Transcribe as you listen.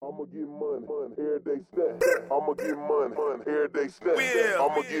I'ma get money, every day stack. I'ma get money, every day stack.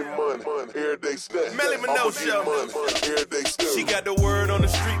 I'ma get money, every day stack. Melly Minogue Show. Every day stack. She got the word on the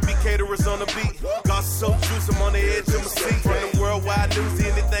street, be caterers on the beat. Gossip so juice, I'm on the edge of my seat. From the worldwide news,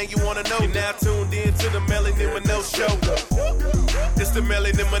 anything you wanna know. You're now tuned in to the Melly Minogue Show. It's the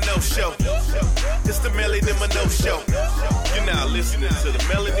Melly Minogue Show. It's the Melly Minogue Show. You're now listening to the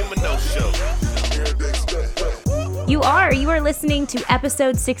Melly Minogue Show. Every day stack. You are listening to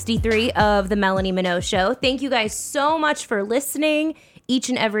episode 63 of the Melanie Minogue Show. Thank you guys so much for listening each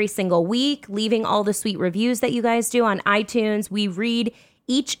and every single week, leaving all the sweet reviews that you guys do on iTunes. We read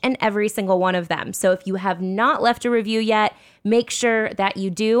each and every single one of them. So if you have not left a review yet, make sure that you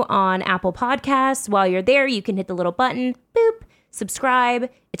do on Apple Podcasts. While you're there, you can hit the little button, boop, subscribe.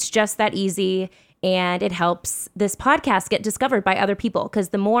 It's just that easy. And it helps this podcast get discovered by other people, because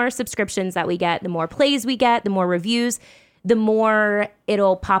the more subscriptions that we get, the more plays we get, the more reviews, the more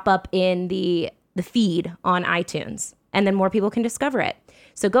it'll pop up in the feed on iTunes, and then more people can discover it.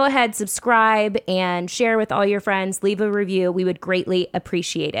 So go ahead, subscribe, and share with all your friends. Leave a review. We would greatly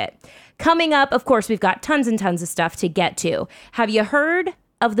appreciate it. Coming up, of course, we've got tons and tons of stuff to get to. Have you heard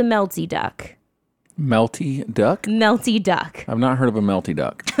of the Melty Duck? Melty Duck? Melty Duck. I've not heard of a Melty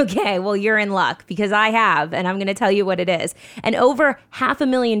Duck. Okay, well, you're in luck, because I have, and I'm going to tell you what it is. And over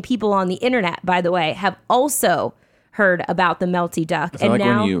 500,000 people on the internet, by the way, have also heard about the Melty Duck. Is that like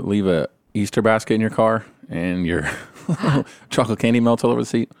when you leave a Easter basket in your car and your chocolate candy melts all over the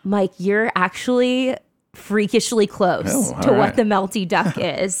seat? Mike, you're actually freakishly close to what the Melty Duck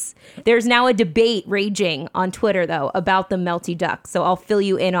is. There's now a debate raging on Twitter, though, about the Melty Duck, so I'll fill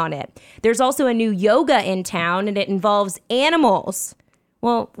you in on it. There's also a new yoga in town, and it involves animals.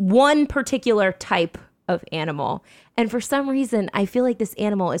 Well, one particular type of animal. And for some reason, I feel like this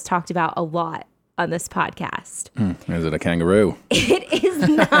animal is talked about a lot on this podcast. Is it a kangaroo? It is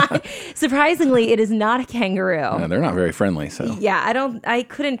not. Surprisingly, it is not a kangaroo. Yeah, they're not very friendly, so. Yeah, I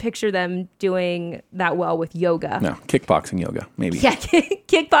couldn't picture them doing that well with yoga. No, kickboxing yoga, maybe. Yeah,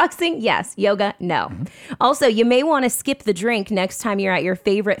 kickboxing, yes. Yoga, no. Mm-hmm. Also, you may want to skip the drink next time you're at your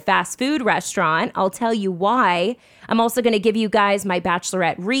favorite fast food restaurant. I'll tell you why. I'm also going to give you guys my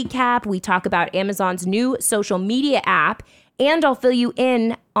Bachelorette recap. We talk about Amazon's new social media app. And I'll fill you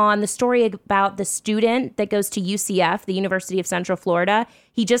in on the story about the student that goes to UCF, the University of Central Florida.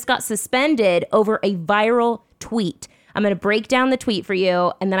 He just got suspended over a viral tweet. I'm going to break down the tweet for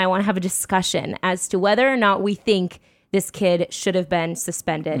you, and then I want to have a discussion as to whether or not we think this kid should have been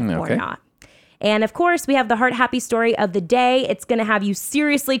suspended or not. And of course, we have the heart happy story of the day. It's going to have you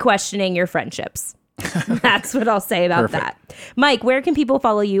seriously questioning your friendships. That's what I'll say about that. Mike, where can people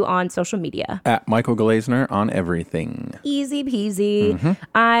follow you on social media? At Michael Glazner on everything. Easy peasy.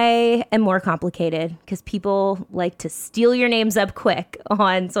 I am more complicated because people like to steal your names up quick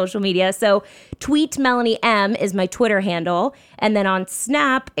on social media. So Tweet Melanie M is my Twitter handle. And then on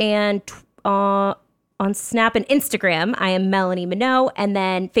Snap and Instagram, I am Melanie Minogue. And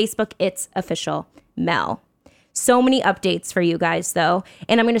then Facebook, it's official Mel. So many updates for you guys, though.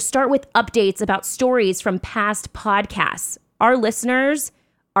 And I'm going to start with updates about stories from past podcasts. Our listeners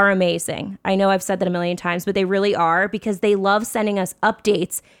are amazing. I know I've said that a million times, but they really are, because they love sending us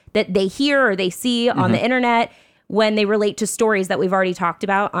updates that they hear or they see on the internet when they relate to stories that we've already talked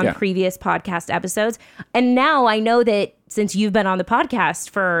about on previous podcast episodes. And now I know that since you've been on the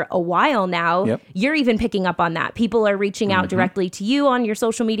podcast for a while now, you're even picking up on that. People are reaching out directly to you on your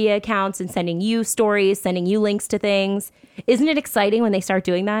social media accounts and sending you stories, sending you links to things. Isn't it exciting when they start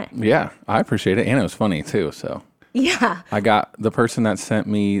doing that? Yeah, I appreciate it. And it was funny, too, so. Yeah. I got the person that sent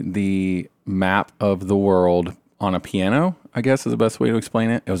me the map of the world on a piano, I guess is the best way to explain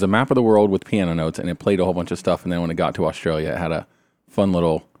it. It was a map of the world with piano notes, and it played a whole bunch of stuff. And then when it got to Australia, it had a fun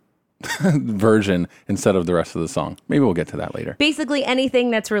little version instead of the rest of the song. Maybe we'll get to that later. Basically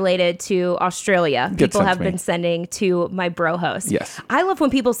anything that's related to Australia, people have been sending to my bro host. Yes. I love when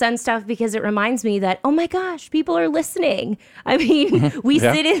people send stuff because it reminds me that, oh my gosh, people are listening. I mean, we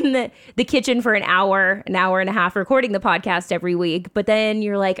sit in the kitchen for an hour and a half recording the podcast every week, but then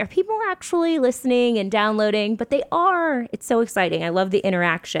you're like, are people actually listening and downloading? But they are. It's so exciting. I love the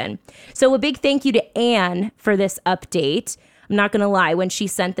interaction. So a big thank you to Anne for this update. I'm not going to lie. When she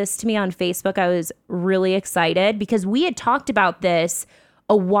sent this to me on Facebook, I was really excited because we had talked about this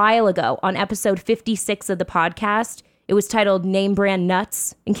a while ago on episode 56 of the podcast. It was titled Name Brand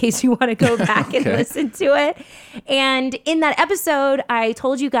Nuts, in case you want to go back and listen to it. And in that episode, I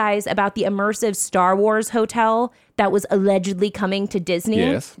told you guys about the immersive Star Wars hotel that was allegedly coming to Disney.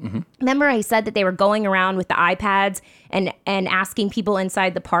 Yes. Remember I said that they were going around with the iPads and asking people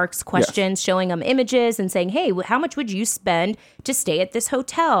inside the parks questions, showing them images and saying, hey, how much would you spend to stay at this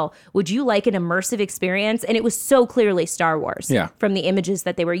hotel? Would you like an immersive experience? And it was so clearly Star Wars from the images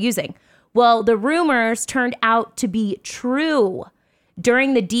that they were using. Well, the rumors turned out to be true.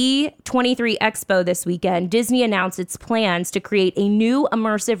 During the D23 Expo this weekend, Disney announced its plans to create a new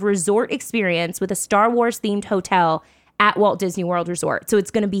immersive resort experience with a Star Wars-themed hotel at Walt Disney World Resort. So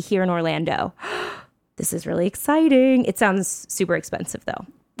it's going to be here in Orlando. This is really exciting. It sounds super expensive, though.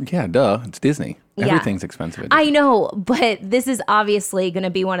 Yeah, duh. It's Disney. Everything's expensive. I know, but this is obviously going to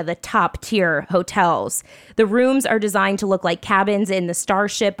be one of the top tier hotels. The rooms are designed to look like cabins in the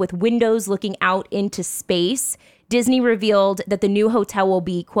Starship with windows looking out into space. Disney revealed that the new hotel will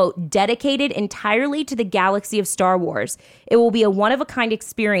be, quote, dedicated entirely to the galaxy of Star Wars. It will be a one-of-a-kind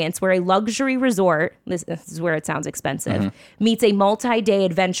experience where a luxury resort, this is where it sounds expensive, meets a multi-day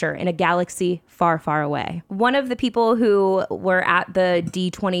adventure in a galaxy far, far away. One of the people who were at the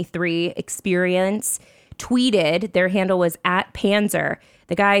D23 experience tweeted, their handle was @Panzer.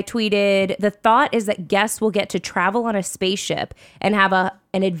 The guy tweeted, the thought is that guests will get to travel on a spaceship and have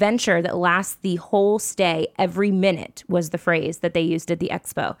an adventure that lasts the whole stay. Every minute was the phrase that they used at the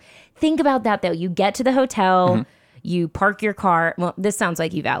expo. Think about that, though. You get to the hotel, you park your car. Well, this sounds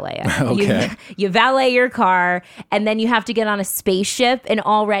like you valet it. Okay. You valet your car, and then you have to get on a spaceship, and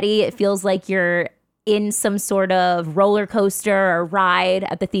already it feels like you're in some sort of roller coaster or ride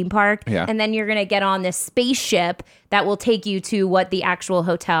at the theme park. Yeah. And then you're going to get on this spaceship that will take you to what the actual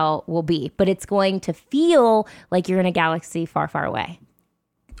hotel will be. But it's going to feel like you're in a galaxy far, far away.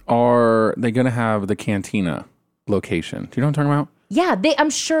 Are they going to have the cantina location? Do you know what I'm talking about? Yeah, I'm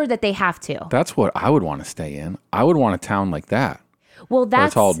sure that they have to. That's what I would want to stay in. I would want a town like that. Well, Where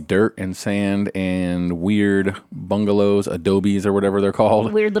that's it's all dirt and sand and weird bungalows, adobes or whatever they're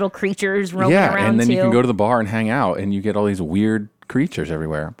called. weird little creatures roaming around, and then too. you can go to the bar and hang out, and you get all these weird creatures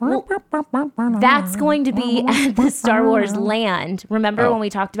everywhere. Well, that's going to be at the Star Wars land. Remember when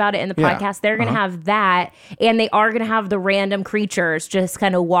we talked about it in the podcast? They're going to have that, and they are going to have the random creatures just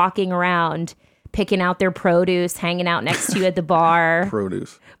kind of walking around, picking out their produce, hanging out next to you at the bar.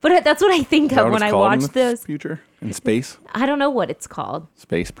 Produce. But that's what I think of when I watch this. Future in space. I don't know what it's called.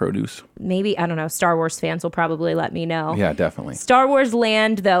 Space produce. Maybe, I don't know. Star Wars fans will probably let me know. Yeah, definitely. Star Wars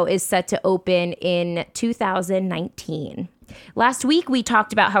Land, though, is set to open in 2019. Last week, we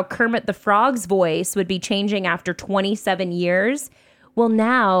talked about how Kermit the Frog's voice would be changing after 27 years. Well,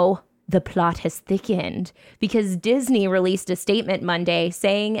 now the plot has thickened because Disney released a statement Monday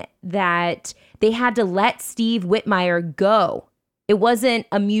saying that they had to let Steve Whitmire go. It wasn't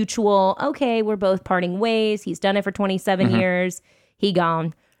a mutual, okay, we're both parting ways. He's done it for 27 years. He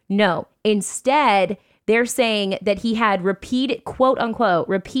gone. No. Instead, they're saying that he had repeated, quote unquote,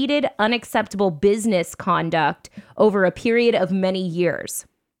 repeated unacceptable business conduct over a period of many years.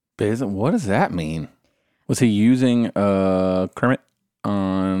 What does that mean? Was he using Kermit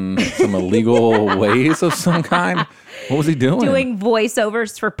on some illegal ways of some kind? What was he doing? Doing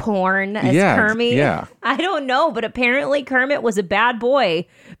voiceovers for porn as Kermit? Yeah. I don't know, but apparently Kermit was a bad boy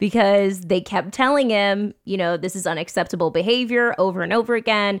because they kept telling him, you know, this is unacceptable behavior over and over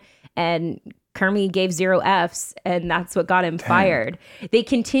again. And Kermit gave 0 Fs, and that's what got him fired. They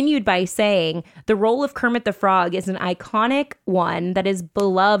continued by saying, the role of Kermit the Frog is an iconic one that is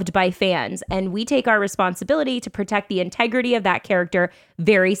beloved by fans, and we take our responsibility to protect the integrity of that character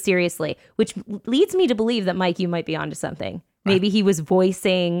very seriously, which leads me to believe that, Mike, you might be onto something. Maybe he was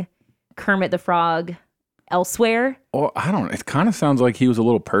voicing Kermit the Frog elsewhere. Or I don't know. It kind of sounds like he was a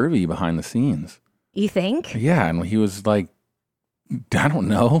little pervy behind the scenes. You think? Yeah, and he was like, I don't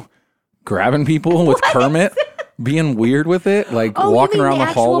know, grabbing people with Kermit, being weird with it, like walking around the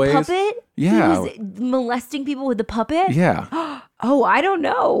hallways. Puppet? Yeah. He was molesting people with the puppet? Yeah. Oh, I don't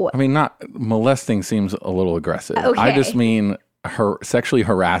know. I mean, not molesting seems a little aggressive. Okay. I just mean sexually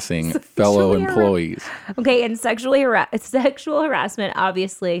harassing fellow employees. Okay, and sexual harassment,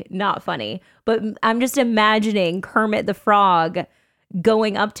 obviously not funny. But I'm just imagining Kermit the Frog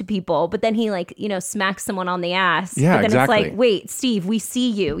going up to people, but then he smacks someone on the ass. Yeah, but then exactly. It's like, wait, Steve, we see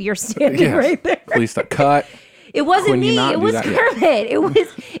you. You're standing right there. Please cut. It wasn't me. It was Kermit.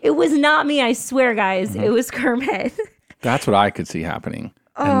 It was not me. I swear, guys. It was Kermit. That's what I could see happening.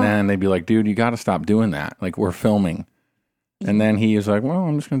 And then they'd be like, dude, you got to stop doing that. Like, we're filming. And then he was like, well,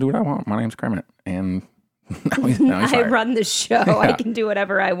 I'm just going to do what I want. My name's Kermit. And now he's I fired. run the show. I can do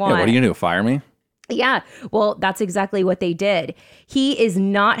whatever I want. Yeah, what are you going to do? Fire me? Yeah, well, that's exactly what they did. He is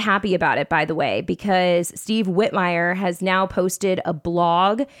not happy about it, by the way, because Steve Whitmire has now posted a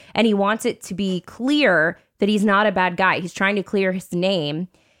blog and he wants it to be clear that he's not a bad guy. He's trying to clear his name.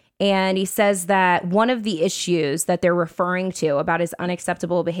 And he says that one of the issues that they're referring to about his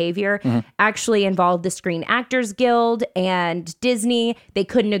unacceptable behavior actually involved the Screen Actors Guild and Disney. They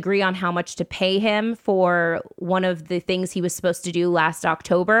couldn't agree on how much to pay him for one of the things he was supposed to do last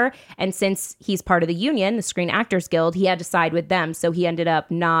October. And since he's part of the union, the Screen Actors Guild, he had to side with them. So he ended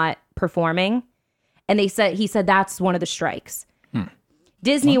up not performing. And he said that's one of the strikes.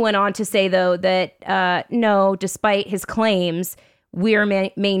 Disney went on to say, though, that no, despite his claims, we're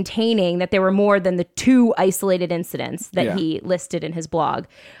maintaining that there were more than the 2 isolated incidents that he listed in his blog.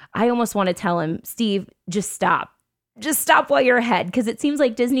 I almost want to tell him, Steve, just stop. Just stop while you're ahead, because it seems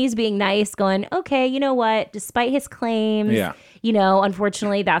like Disney's being nice, going, okay, you know what? Despite his claims,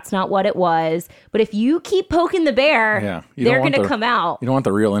 unfortunately, that's not what it was. But if you keep poking the bear, they're going to come out. You don't want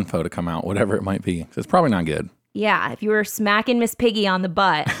the real info to come out, whatever it might be. It's probably not good. Yeah, if you were smacking Miss Piggy on the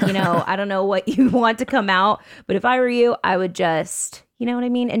butt, I don't know what you want to come out. But if I were you, I would just, you know what I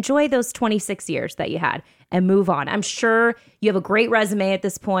mean? Enjoy those 26 years that you had and move on. I'm sure you have a great resume at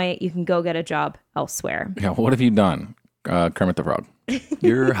this point. You can go get a job elsewhere. Yeah, what have you done? Kermit the Frog.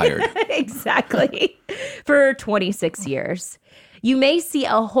 You're hired. Exactly. For 26 years. You may see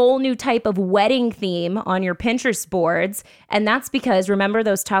a whole new type of wedding theme on your Pinterest boards. And that's because, remember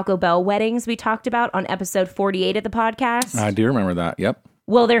those Taco Bell weddings we talked about on episode 48 of the podcast? I do remember that. Yep.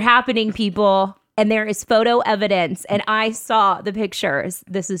 Well, they're happening, people. And there is photo evidence. And I saw the pictures.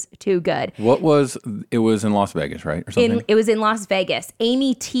 This is too good. It was in Las Vegas, right? Or something? It was in Las Vegas.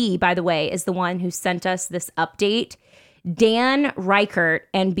 Amy T, by the way, is the one who sent us this update. Dan Reichert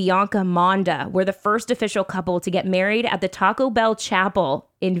and Bianca Monda were the first official couple to get married at the Taco Bell Chapel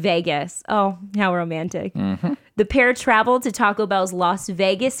in Vegas. Oh, how romantic. Mm-hmm. The pair traveled to Taco Bell's Las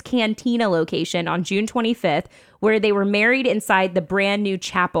Vegas Cantina location on June 25th, where they were married inside the brand new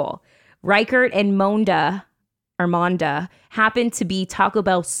chapel. Reichert and Monda happened to be Taco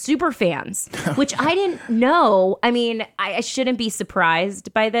Bell super fans, which I didn't know. I mean, I shouldn't be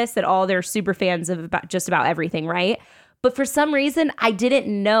surprised by this, that all they're super fans of just about everything, right? But for some reason, I didn't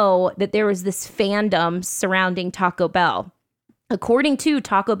know that there was this fandom surrounding Taco Bell. According to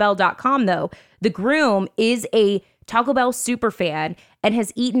TacoBell.com, though, the groom is a Taco Bell super fan and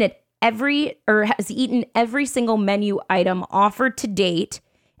has eaten every single menu item offered to date,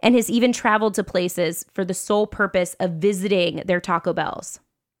 and has even traveled to places for the sole purpose of visiting their Taco Bells.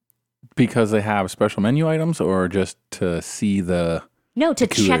 Because they have special menu items, or just to see the... No, to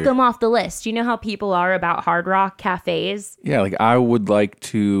check them off the list. You know how people are about Hard Rock cafes? Yeah, like I would like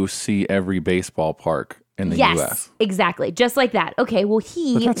to see every baseball park in the U.S. Yes, exactly. Just like that. Okay, well,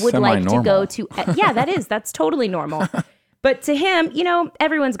 he would like to go to... Yeah, that's totally normal. But to him,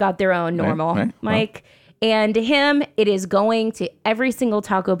 everyone's got their own normal, right. Mike. And to him, it is going to every single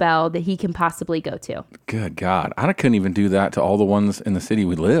Taco Bell that he can possibly go to. Good God. I couldn't even do that to all the ones in the city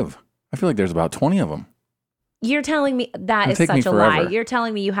we live. I feel like there's about 20 of them. You're telling me that is such a lie. You're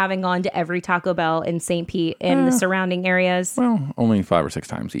telling me you haven't gone to every Taco Bell in St. Pete and the surrounding areas? Well, only 5 or 6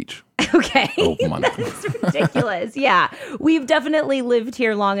 times each. Okay. Oh, month. That's ridiculous. Yeah. We've definitely lived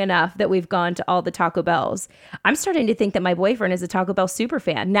here long enough that we've gone to all the Taco Bells. I'm starting to think that my boyfriend is a Taco Bell super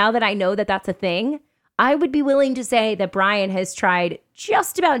fan. Now that I know that that's a thing, I would be willing to say that Brian has tried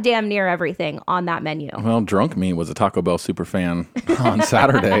just about damn near everything on that menu. Well, drunk me was a Taco Bell super fan on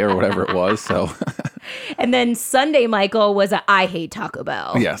Saturday or whatever it was. So, and then Sunday, Michael was I hate Taco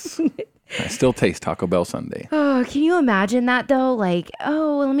Bell. Yes. I still taste Taco Bell Sunday. Oh, can you imagine that though? Like,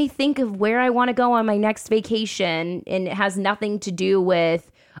 let me think of where I want to go on my next vacation. And it has nothing to do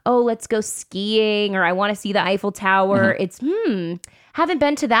with, let's go skiing, or I want to see the Eiffel Tower. Mm-hmm. It's, haven't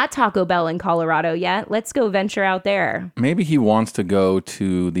been to that Taco Bell in Colorado yet. Let's go venture out there. Maybe he wants to go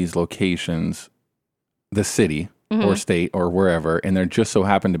to these locations, the city or state or wherever, and there just so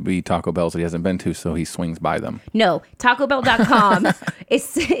happen to be Taco Bells that he hasn't been to, so he swings by them. No, TacoBell.com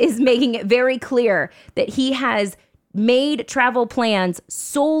is making it very clear that he has made travel plans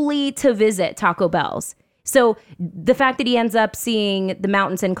solely to visit Taco Bells. So the fact that he ends up seeing the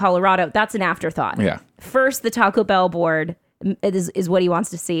mountains in Colorado, that's an afterthought. Yeah. First, the Taco Bell board is what he wants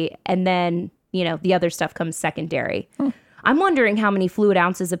to see. And then, the other stuff comes secondary. I'm wondering how many fluid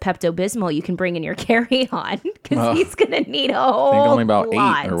ounces of Pepto-Bismol you can bring in your carry-on, because he's going to need a whole I think only about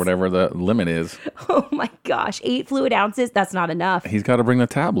lot. 8 or whatever the limit is. Oh my gosh, 8 fluid ounces? That's not enough. He's got to bring the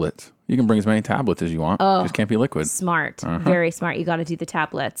tablets. You can bring as many tablets as you want. Just can't be liquid. Smart. Very smart. You got to do the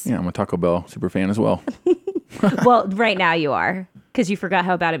tablets. Yeah, I'm a Taco Bell super fan as well. Well, right now you are. Because you forgot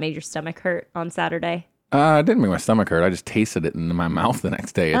how bad it made your stomach hurt on Saturday. It didn't make my stomach hurt. I just tasted it in my mouth the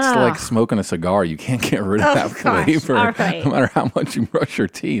next day. It's like smoking a cigar. You can't get rid of that flavor no matter how much you brush your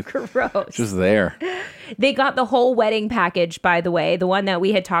teeth. Gross. It's just there. They got the whole wedding package, by the way, the one that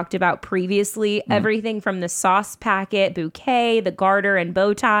we had talked about previously. Everything from the sauce packet, bouquet, the garter and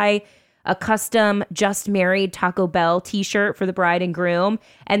bow tie, a custom Just Married Taco Bell t-shirt for the bride and groom,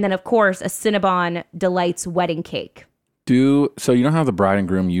 and then, of course, a Cinnabon Delights wedding cake. So you know how the bride and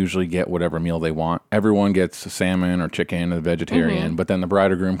groom usually get whatever meal they want? Everyone gets salmon or chicken or vegetarian, but then the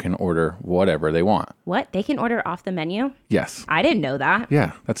bride or groom can order whatever they want. What? They can order off the menu? Yes. I didn't know that.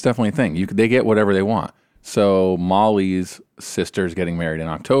 Yeah, that's definitely a thing. They get whatever they want. So Molly's sister's getting married in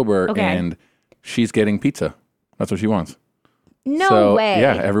October, and she's getting pizza. That's what she wants. No way.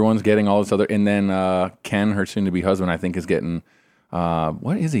 Yeah, everyone's getting all this other. And then Ken, her soon-to-be husband, I think is getting...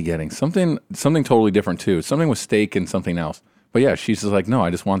 what is he getting? Something totally different too. Something with steak and something else. But yeah, she's just like, no, I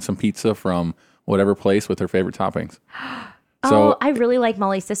just want some pizza from whatever place with her favorite toppings. So, I really like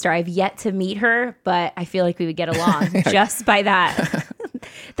Molly's sister. I've yet to meet her, but I feel like we would get along just by that.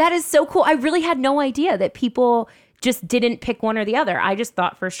 That is so cool. I really had no idea that people just didn't pick one or the other. I just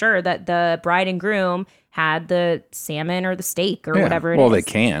thought for sure that the bride and groom had the salmon or the steak or whatever it is. Well, they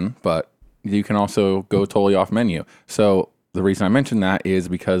can, but you can also go totally off menu. So the reason I mentioned that is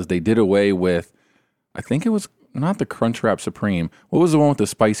because they did away with, I think it was not the Crunchwrap Supreme. What was the one with the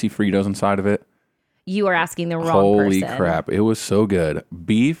spicy Fritos inside of it? You are asking the wrong Holy person. crap. It was so good.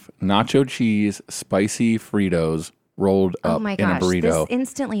 Beef, nacho cheese, spicy Fritos rolled up in a burrito. This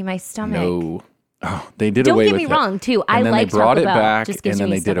instantly my stomach. No. Oh, they did away with it. Don't get me wrong, too. I like Taco Bell. And then they brought it back, and then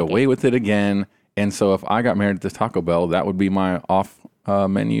they did away with it again. And so if I got married at this Taco Bell, that would be my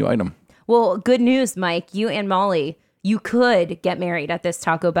off-menu item. Well, good news, Mike. You and Molly, you could get married at this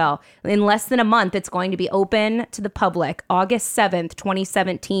Taco Bell. In less than a month, it's going to be open to the public, August 7th,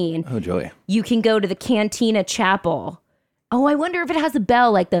 2017. Oh, joy. You can go to the Cantina Chapel. Oh, I wonder if it has a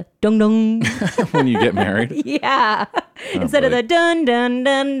bell like the dung-dung. When you get married? Yeah. Instead of the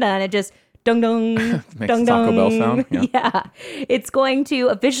dun-dun-dun-dun, it just dung-dung, makes the Taco Bell sound. Yeah. It's going to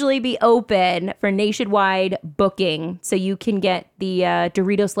officially be open for nationwide booking, so you can get the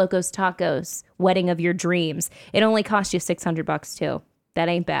Doritos Locos Tacos wedding of your dreams. It only costs you $600 too. That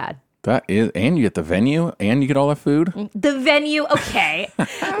ain't bad. That is, and you get the venue, and you get all that food. The venue, okay.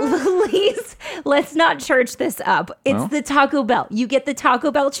 Please, let's not church this up. It's the Taco Bell. You get the Taco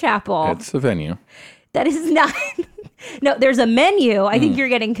Bell Chapel. It's the venue. That is not. No, there's a menu. I think you're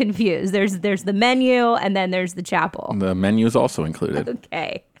getting confused. There's the menu, and then there's the chapel. The menu is also included.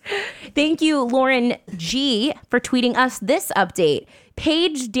 Okay. Thank you, Lauren G, for tweeting us this update.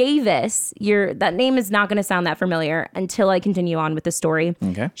 Paige Davis, that name is not going to sound that familiar until I continue on with the story.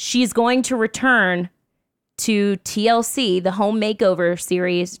 Okay. She's going to return to TLC, the home makeover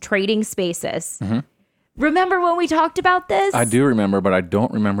series, Trading Spaces. Mm-hmm. Remember when we talked about this? I do remember, but I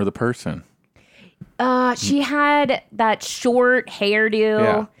don't remember the person. She had that short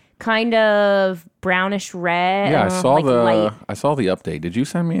hairdo, kind of brownish red. Yeah, I saw the update. Did you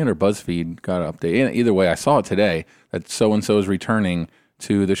send me it or BuzzFeed got an update? Either way, I saw it today that so-and-so is returning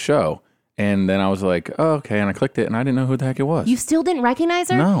to the show. And then I was like, oh, okay. And I clicked it and I didn't know who the heck it was. You still didn't recognize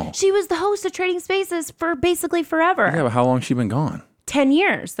her? No. She was the host of Trading Spaces for basically forever. Yeah, but how long has she been gone? 10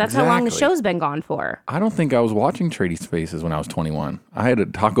 years. That's how long the show's been gone for. I don't think I was watching Trading Spaces when I was 21. I had a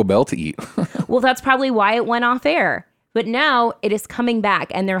Taco Bell to eat. Well, that's probably why it went off air. But now it is coming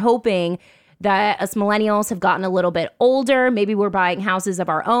back, and they're hoping that us millennials have gotten a little bit older. Maybe we're buying houses of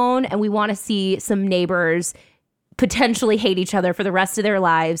our own, and we want to see some neighbors potentially hate each other for the rest of their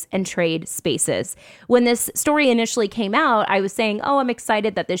lives and trade spaces. When this story initially came out, I was saying, oh, I'm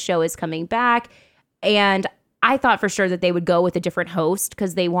excited that this show is coming back. And I thought for sure that they would go with a different host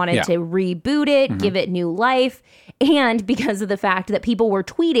because they wanted to reboot it, give it new life. And because of the fact that people were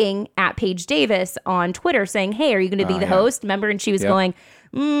tweeting at Paige Davis on Twitter saying, hey, are you going to be the host? Remember? And she was going,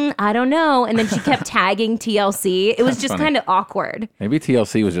 I don't know. And then she kept tagging TLC. It was just kind of awkward. Maybe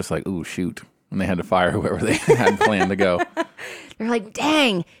TLC was just like, ooh, shoot. And they had to fire whoever they had planned to go. They're like,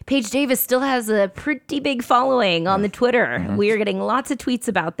 dang, Paige Davis still has a pretty big following on the Twitter. Mm-hmm. We are getting lots of tweets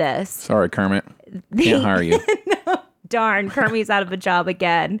about this. Sorry, Kermit. Can't hire you. No, darn, Kermit's out of a job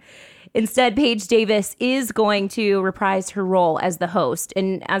again. Instead, Paige Davis is going to reprise her role as the host.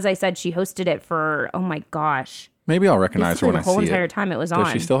 And as I said, she hosted it for, oh my gosh. Maybe I'll recognize her when I see it. The whole entire time it was on.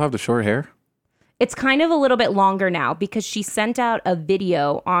 Does she still have the short hair? It's kind of a little bit longer now because she sent out a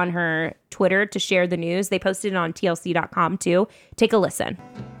video on her Twitter to share the news. They posted it on TLC.com too. Take a listen.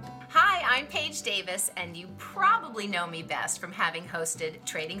 Hi, I'm Paige Davis, and you probably know me best from having hosted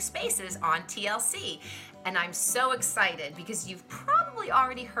Trading Spaces on TLC. And I'm so excited because you've probably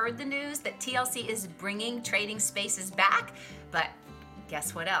already heard the news that TLC is bringing Trading Spaces back, but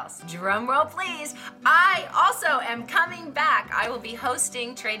guess what else? Drum roll, please. I also am coming back. I will be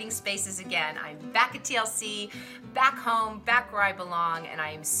hosting Trading Spaces again. I'm back at TLC, back home, back where I belong, and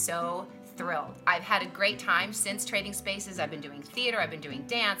I am so thrilled. I've had a great time since Trading Spaces. I've been doing theater, I've been doing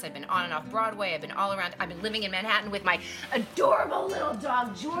dance, I've been on and off Broadway, I've been all around. I've been living in Manhattan with my adorable little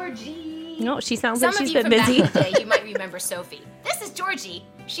dog, Georgie. No, she sounds like she's been Some of busy. you from back in the day, you might remember Sophie. This is Georgie.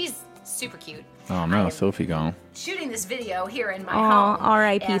 She's super cute. Oh no, Sophie gone. Shooting this video here in my Oh, home.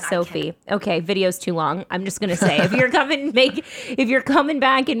 R.I.P. and Sophie. Okay, video's too long. I'm just gonna say, if you're coming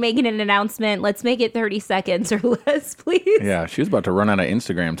back and making an announcement, let's make it 30 seconds or less, please. Yeah, she was about to run out of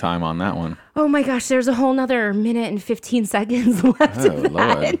Instagram time on that one. Oh my gosh, there's a whole nother minute and 15 seconds left Oh of that.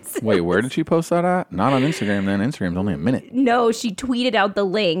 Lord. Wait, where did she post that at? Not on Instagram then. Instagram's only a minute. No, she tweeted out the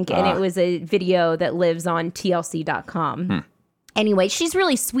link, and it was a video that lives on TLC.com. Anyway, she's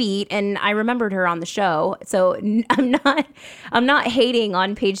really sweet, and I remembered her on the show. So I'm not hating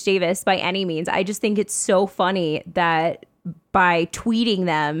on Paige Davis by any means. I just think it's so funny that by tweeting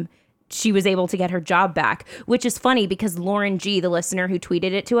them, she was able to get her job back, which is funny because Lauren G, the listener who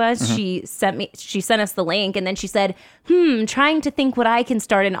tweeted it to us, she sent us the link, and then she said, trying to think what I can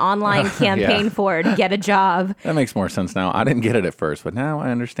start an online campaign for to get a job. That makes more sense now. I didn't get it at first, but now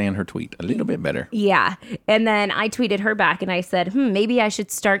I understand her tweet a little bit better. Yeah. And then I tweeted her back and I said, maybe I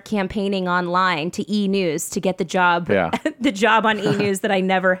should start campaigning online to E! News to get the job, the job on E! News that I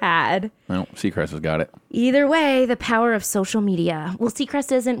never had. No, Seacrest has got it. Either way, the power of social media. Well,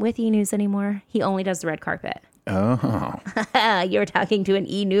 Seacrest isn't with E! News anymore. He only does the red carpet. Oh. You're talking to an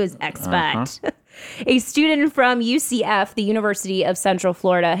E! News expert. A student from UCF, the University of Central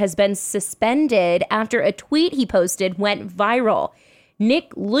Florida, has been suspended after a tweet he posted went viral.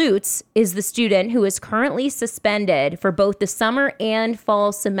 Nick Lutz is the student who is currently suspended for both the summer and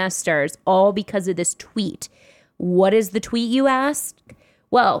fall semesters, all because of this tweet. What is the tweet, you asked?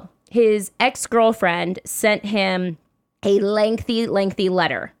 Well, his ex-girlfriend sent him a lengthy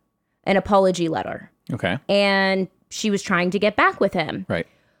letter, an apology letter. Okay. And she was trying to get back with him. Right.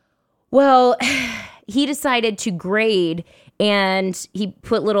 Well, he decided to grade, and he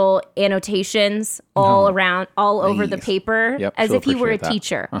put little annotations all over the paper, as if he were a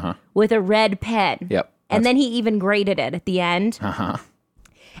teacher with a red pen. Yep. And then he even graded it at the end.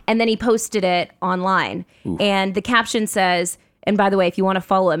 And then he posted it online. Oof. And the caption says, and by the way, if you want to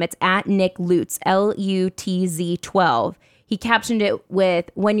follow him, it's at Nick Lutz, Lutz 12. He captioned it with,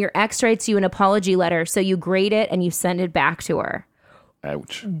 when your ex writes you an apology letter, so you grade it and you send it back to her.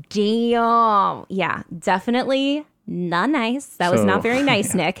 Ouch. Damn. Yeah, definitely not nice. That was not very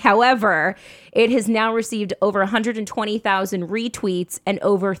nice, Nick. However, it has now received over 120,000 retweets and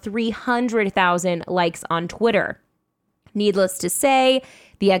over 300,000 likes on Twitter. Needless to say,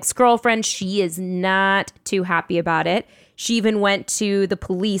 the ex-girlfriend, she is not too happy about it. She even went to the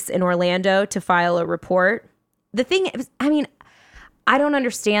police in Orlando to file a report. The thing is, I don't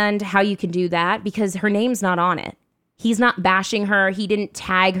understand how you can do that because her name's not on it. He's not bashing her. He didn't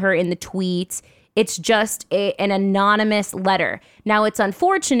tag her in the tweets. It's just an anonymous letter. Now, it's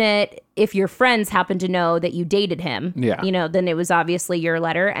unfortunate if your friends happen to know that you dated him. Yeah. Then it was obviously your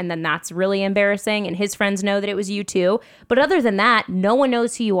letter, and then that's really embarrassing, and his friends know that it was you too. But other than that, no one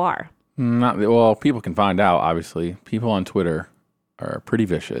knows who you are. Well, people can find out, obviously. People on Twitter are pretty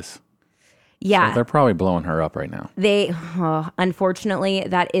vicious. Yeah. So they're probably blowing her up right now. Unfortunately,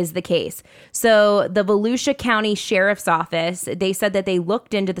 that is the case. So the Volusia County Sheriff's Office, they said that they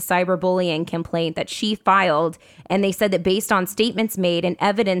looked into the cyberbullying complaint that she filed, and they said that based on statements made and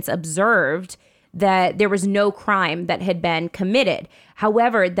evidence observed, that there was no crime that had been committed.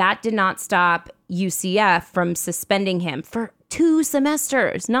 However, that did not stop UCF from suspending him for 2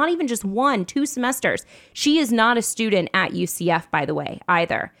 semesters, not even just 1, 2 semesters. She is not a student at UCF, by the way,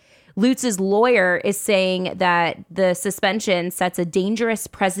 either. Lutz's lawyer is saying that the suspension sets a dangerous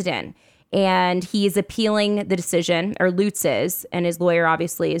precedent, and he is appealing the decision, or Lutz is, and his lawyer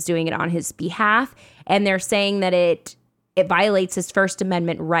obviously is doing it on his behalf, and they're saying that it violates his First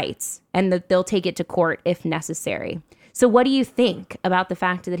Amendment rights, and that they'll take it to court if necessary. So what do you think about the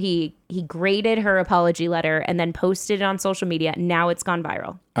fact that he graded her apology letter and then posted it on social media? Now it's gone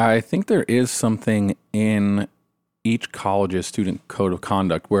viral. I think there is something in each college's student code of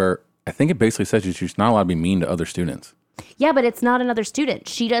conduct where I think it basically says you're not allowed to be mean to other students. Yeah, but it's not another student.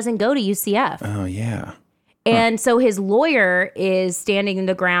 She doesn't go to UCF. Oh, yeah. And so his lawyer is standing in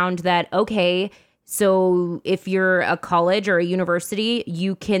the ground that, okay, So if you're a college or a university,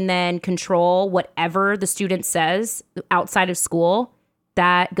 you can then control whatever the student says outside of school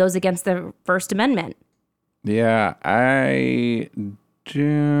that goes against the First Amendment. Yeah, I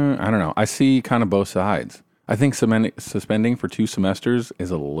don't know. I see kind of both sides. I think suspending for 2 semesters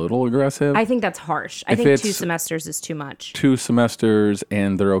is a little aggressive. I think that's harsh. I think 2 semesters is too much. 2 semesters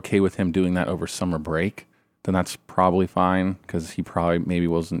and they're okay with him doing that over summer break, then that's probably fine because he probably maybe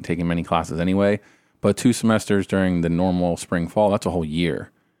wasn't taking many classes anyway. But 2 semesters during the normal spring, fall, that's a whole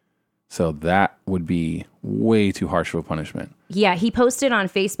year. So that would be way too harsh of a punishment. Yeah, he posted on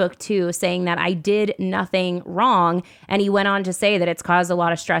Facebook too, saying that I did nothing wrong. And he went on to say that it's caused a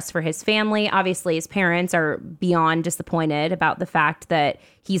lot of stress for his family. Obviously, his parents are beyond disappointed about the fact that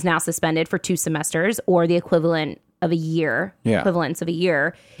he's now suspended for 2 semesters or the equivalence of a year,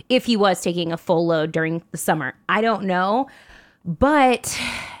 if he was taking a full load during the summer. I don't know, but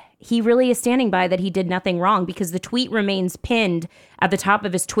he really is standing by that he did nothing wrong because the tweet remains pinned at the top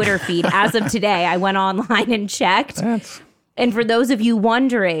of his Twitter feed as of today. I went online and checked. And for those of you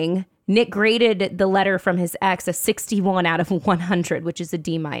wondering, Nick graded the letter from his ex a 61 out of 100, which is a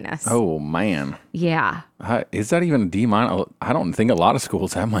D-. Oh, man. Yeah. Is that even a D-? I don't think a lot of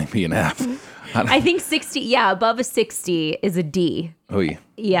schools that might be an F. I think 60, above a 60 is a D. Oh, yeah.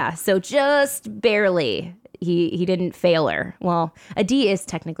 Yeah, so just barely. He didn't fail her. Well, a D is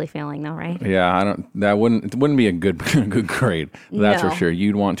technically failing though, right? Yeah, it wouldn't be a good grade. That's for sure.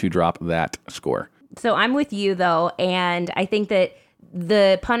 You'd want to drop that score. So I'm with you though, and I think that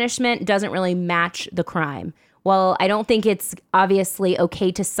the punishment doesn't really match the crime. Well, I don't think it's obviously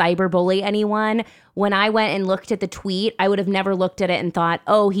okay to cyberbully anyone. When I went and looked at the tweet, I would have never looked at it and thought,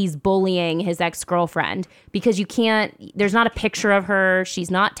 oh, he's bullying his ex-girlfriend. Because you can't, there's not a picture of her.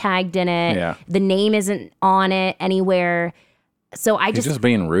 She's not tagged in it. Yeah. The name isn't on it anywhere. So he's just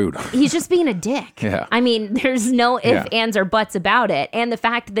being rude. He's just being a dick. Yeah. I mean, there's no ifs, ands, or buts about it. And the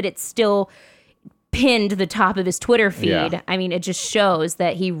fact that it's still pinned the top of his Twitter feed. I mean, it just shows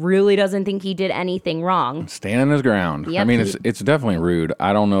that he really doesn't think he did anything wrong. Standing his ground. Yep, I mean, it's definitely rude.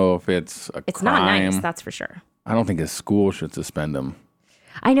 I don't know if it's a crime. It's not nice, that's for sure. I don't think his school should suspend him.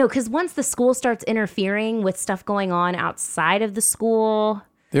 I know, because once the school starts interfering with stuff going on outside of the school...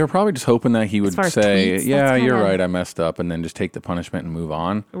 They were probably just hoping that he would say, tweets, yeah, you're right, I messed up, and then just take the punishment and move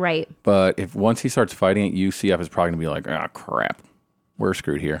on. Right. But if once he starts fighting it, UCF is probably going to be like, ah, crap. We're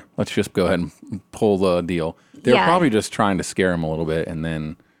screwed here. Let's just go ahead and pull the deal. They're probably just trying to scare him a little bit, and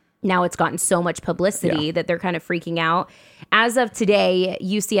then... Now it's gotten so much publicity that they're kind of freaking out. As of today,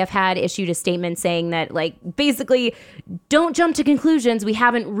 UCF had issued a statement saying that, like, basically, don't jump to conclusions. We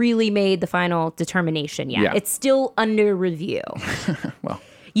haven't really made the final determination yet. Yeah. It's still under review. Well...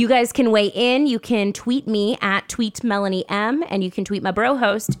 You guys can weigh in. You can tweet me at @TweetMelanieM, and you can tweet my bro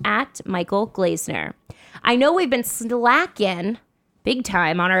host at Michael Glazner. I know we've been slacking big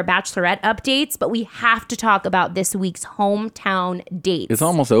time on our Bachelorette updates, but we have to talk about this week's hometown dates. It's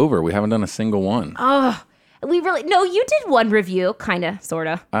almost over. We haven't done a single one. No, you did one review, kind of, sort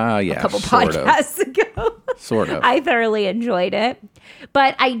of. Yeah, a couple podcasts ago. Sort of. I thoroughly enjoyed it.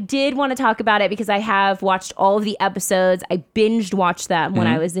 But I did want to talk about it because I have watched all of the episodes. I binged watched them when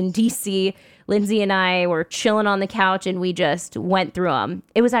I was in DC. Lindsay and I were chilling on the couch and we just went through them.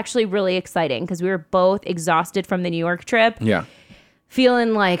 It was actually really exciting because we were both exhausted from the New York trip. Yeah.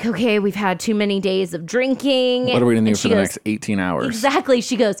 Feeling like, okay, we've had too many days of drinking. What are we going to do for the next 18 hours? Exactly.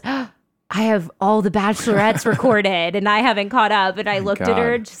 She goes, I have all the Bachelorettes recorded and I haven't caught up. And I looked at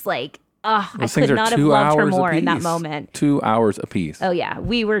her just like, I could not have loved her more in that moment. 2 hours apiece. Oh, yeah.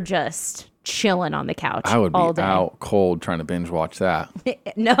 We were just chilling on the couch I would be all day. out cold trying to binge watch that.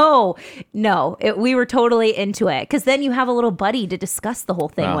 No. We were totally into it because then you have a little buddy to discuss the whole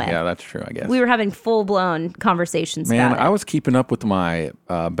thing with. Yeah, that's true, I guess. We were having full-blown conversations about it. I was keeping up with my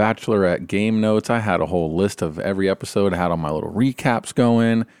Bachelorette game notes. I had a whole list of every episode. I had all my little recaps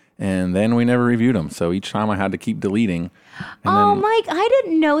going. And then we never reviewed them. So each time I had to keep deleting. Mike, I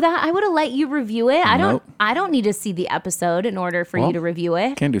didn't know that. I would have let you review it. Nope. I don't need to see the episode in order for you to review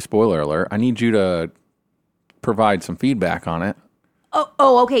it. Can't do spoiler alert. I need you to provide some feedback on it.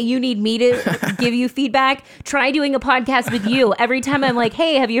 Oh, okay. You need me to give you feedback? Try doing a podcast with you. Every time I'm like,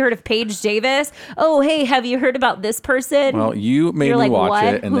 hey, have you heard of Paige Davis? Oh, hey, have you heard about this person? Well, you made me watch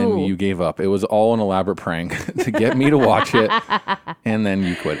it, and then you gave up. It was all an elaborate prank to get me to watch it, and then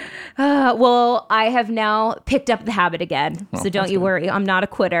you quit. Well, I have now picked up the habit again, so don't you worry. I'm not a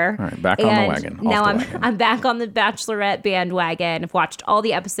quitter. All right, back on the wagon. Now I'm back on the Bachelorette bandwagon. I've watched all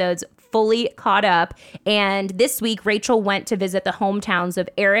the episodes, fully caught up. And this week, Rachel went to visit the hometowns of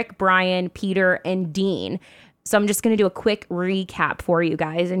Eric, Brian, Peter, and Dean. So I'm just going to do a quick recap for you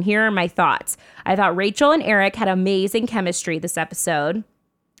guys. And here are my thoughts. I thought Rachel and Eric had amazing chemistry this episode.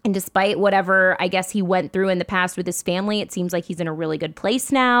 And despite whatever, I guess, he went through in the past with his family, it seems like he's in a really good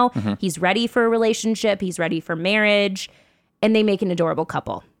place now. Mm-hmm. He's ready for a relationship. He's ready for marriage. And they make an adorable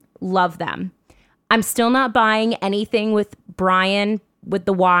couple. Love them. I'm still not buying anything with Brian with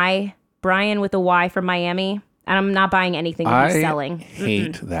the Y. Brian with the Y from Miami. And I'm not buying anything that he's selling. I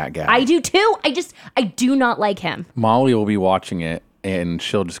hate that guy. I do too. I do not like him. Molly will be watching it and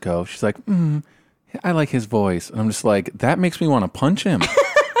she'll just go, she's like, I like his voice. And I'm just like, that makes me want to punch him.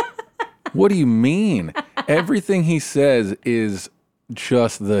 What do you mean? Everything he says is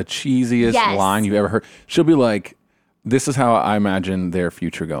just the cheesiest line you've ever heard. She'll be like, this is how I imagine their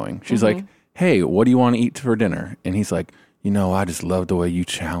future going. She's like, hey, what do you want to eat for dinner? And he's like, I just love the way you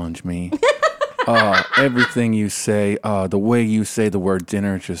challenge me. Everything you say, the way you say the word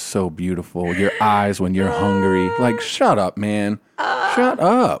dinner is just so beautiful. Your eyes when you're hungry. Like, shut up, man. Shut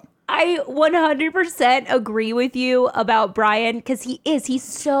up. I 100% agree with you about Brian because he's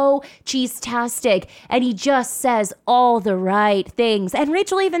so cheese-tastic and he just says all the right things. And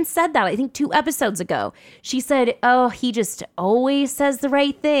Rachel even said that, I think 2 episodes ago. She said, he just always says the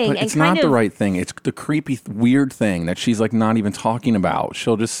right thing. But it's not the right thing. It's the creepy, weird thing that she's like not even talking about.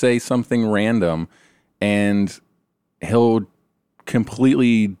 She'll just say something random and he'll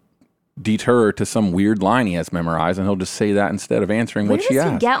completely deter to some weird line he has memorized, and he'll just say that instead of answering what she asked. Where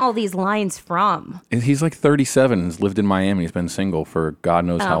does he get all these lines from? He's like 37 and has lived in Miami. He's been single for God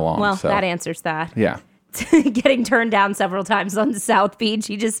knows how long. Well, that answers that. Yeah. Getting turned down several times on the South Beach.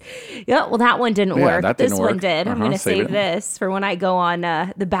 He just, that one didn't work. That didn't this work. One did. I'm going to save this for when I go on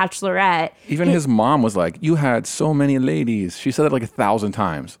The Bachelorette. Even his mom was like, you had so many ladies. She said it like 1,000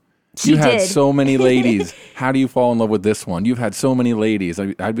 times. She you had did. so many ladies. How do you fall in love with this one? You've had so many ladies.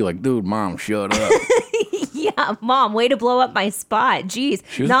 I'd be like, dude, mom, shut up. Yeah, mom, way to blow up my spot. Jeez,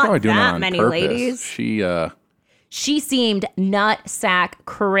 She was not probably doing that that on many purpose. ladies. She seemed nutsack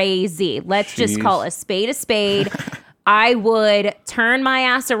crazy. Let's just call a spade a spade. I would turn my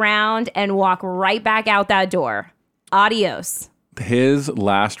ass around and walk right back out that door. Adios. His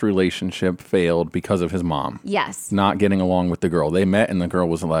last relationship failed because of his mom. Yes. Not getting along with the girl. They met and the girl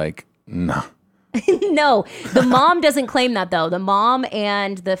was like, nah. No, the mom doesn't claim that though. The mom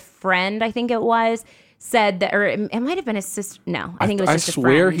and the friend, I think it was, said that, or it might have been his sister. No, I think it was just a friend. I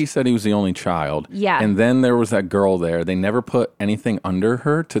swear he said he was the only child. Yeah. And then there was that girl there. They never put anything under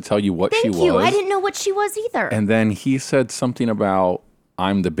her to tell you what she was. Thank you. I didn't know what she was either. And then he said something about,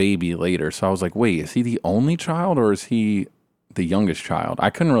 I'm the baby later. So I was like, wait, is he the only child or is he the youngest child?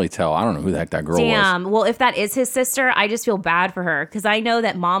 I couldn't really tell. I don't know who the heck that girl was. Damn. Well, if that is his sister, I just feel bad for her because I know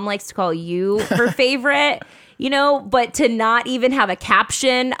that mom likes to call you her favorite. But to not even have a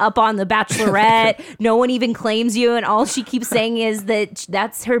caption up on The Bachelorette, no one even claims you, and all she keeps saying is that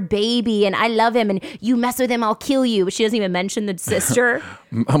that's her baby, and I love him, and you mess with him, I'll kill you. But she doesn't even mention the sister.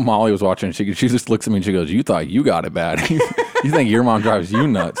 Molly was watching, she just looks at me and she goes, you thought you got it bad. You think your mom drives you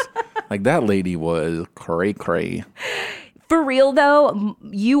nuts. Like, that lady was cray-cray. For real, though,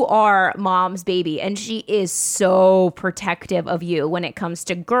 you are mom's baby, and she is so protective of you when it comes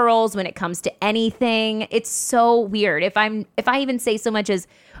to girls, when it comes to anything. It's so weird. If I even say so much as,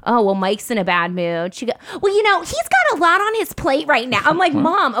 oh, well, Mike's in a bad mood, she goes, well, he's got a lot on his plate right now. I'm like,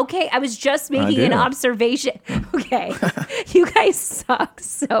 Mom, okay, I was just making an observation. Okay, you guys suck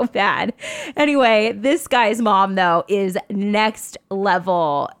so bad. Anyway, this guy's mom, though, is next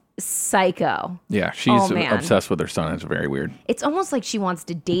level psycho. Yeah, she's obsessed with her son. It's very weird. It's almost like she wants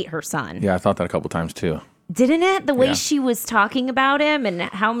to date her son. Yeah, I thought that a couple times too. Didn't it? The way she was talking about him and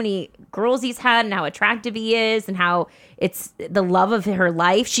how many girls he's had and how attractive he is and how it's the love of her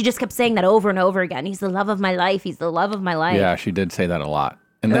life. She just kept saying that over and over again. He's the love of my life. He's the love of my life. Yeah, she did say that a lot.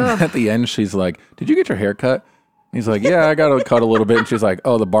 And then at the end, she's like, did you get your hair cut? He's like, yeah, I got to cut a little bit. And she's like,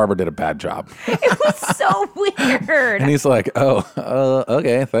 oh, the barber did a bad job. It was so weird. And he's like, oh,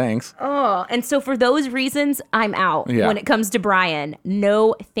 okay, thanks. Oh, and so for those reasons, I'm out when it comes to Brian.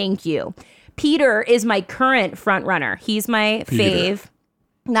 No, thank you. Peter is my current front runner. He's my fave.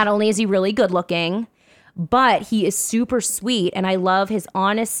 Not only is he really good looking, but he is super sweet, and I love his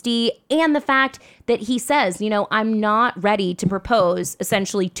honesty and the fact that he says, I'm not ready to propose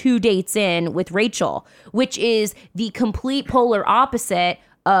essentially 2 dates in with Rachel, which is the complete polar opposite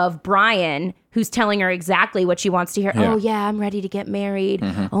of Brian, who's telling her exactly what she wants to hear. Yeah. Oh, yeah, I'm ready to get married.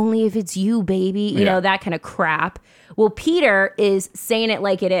 Only if it's you, baby. You know, that kind of crap. Well, Peter is saying it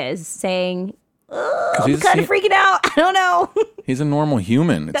like it is, saying, I'm kind of freaking out. I don't know. He's a normal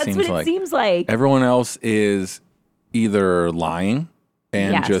human, That's what it seems like. Everyone else is either lying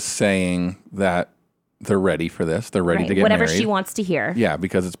and just saying that they're ready for this. They're ready to get whatever married. she wants to hear. Yeah,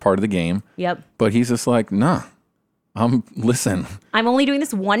 because it's part of the game. Yep. But he's just like, nah, listen. I'm only doing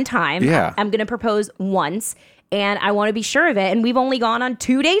this one time. Yeah. I'm going to propose once, and I want to be sure of it. And we've only gone on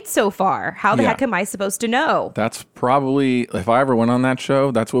 2 dates so far. How the heck am I supposed to know? That's probably, if I ever went on that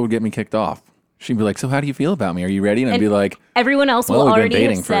show, that's what would get me kicked off. She'd be like, so how do you feel about me? Are you ready? And I'd be like, everyone else well, will we've already been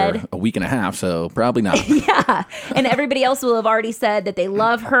dating have said for a week and a half, so probably not. Yeah. And everybody else will have already said that they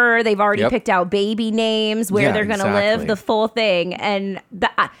love her. They've already picked out baby names, where they're going to live, the full thing. And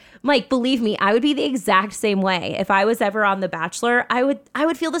Mike, believe me, I would be the exact same way. If I was ever on The Bachelor, I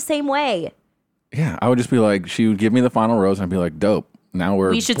would feel the same way. Yeah, I would just be like, she would give me the final rose, and I'd be like, dope. Now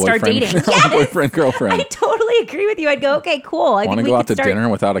we should start dating. Yes! Boyfriend, girlfriend. I totally agree with you. I'd go, okay, cool. Want to go out to dinner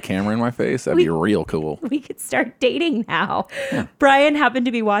without a camera in my face? That'd be real cool. We could start dating now. Yeah. Brian happened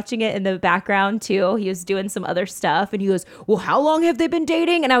to be watching it in the background too. He was doing some other stuff, and he goes, well, how long have they been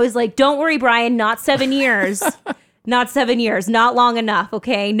dating? And I was like, don't worry, Brian, not 7 years. Not 7 years. Not long enough,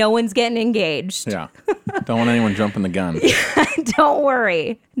 okay? No one's getting engaged. Yeah. Don't want anyone jumping the gun. Don't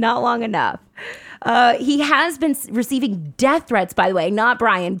worry. Not long enough. He has been receiving death threats, by the way, not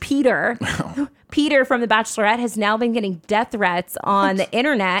Brian, Peter. Peter from The Bachelorette has now been getting death threats on the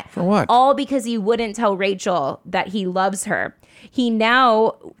internet. For what? All because he wouldn't tell Rachel that he loves her. He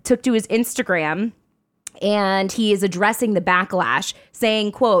now took to his Instagram and he is addressing the backlash,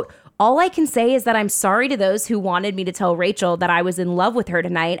 saying, quote, all I can say is that I'm sorry to those who wanted me to tell Rachel that I was in love with her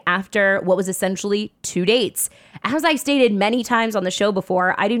tonight after what was essentially 2 dates. As I stated many times on the show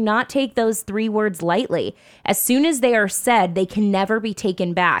before, I do not take those 3 words lightly. As soon as they are said, they can never be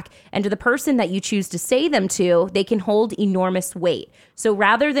taken back. And to the person that you choose to say them to, they can hold enormous weight. So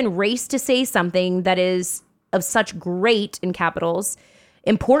rather than race to say something that is of such great, in capitals,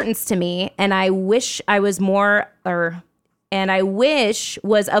 importance to me, and I wish was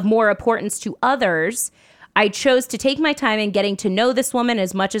of more importance to others, I chose to take my time in getting to know this woman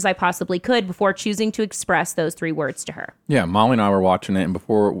as much as I possibly could before choosing to express those 3 words to her. Yeah, Molly and I were watching it, and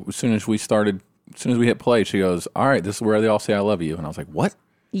as soon as we hit play, she goes, all right, this is where they all say I love you. And I was like, what?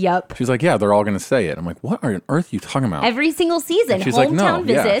 Yep. She's like, yeah, they're all going to say it. I'm like, what on earth are you talking about? Every single season, and she's hometown like, no,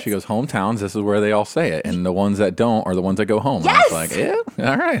 visits. Yeah. She goes, hometowns, this is where they all say it. And the ones that don't are the ones that go home. Yes! And I was like, yeah,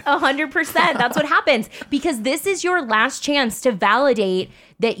 all right. 100%. That's what happens. Because this is your last chance to validate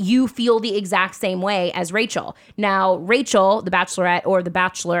that you feel the exact same way as Rachel. Now, Rachel, the Bachelorette or the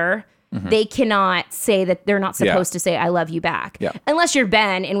Bachelor, they cannot say that they're not supposed to say, I love you back. Yeah. Unless you're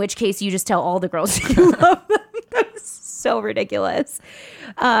Ben, in which case you just tell all the girls you love them. That's so ridiculous.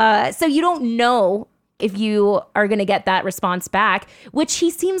 So you don't know if you are going to get that response back, which he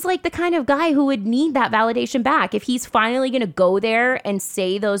seems like the kind of guy who would need that validation back. If he's finally going to go there and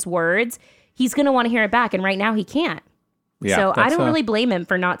say those words, he's going to want to hear it back. And right now he can't. Yeah, so I don't really blame him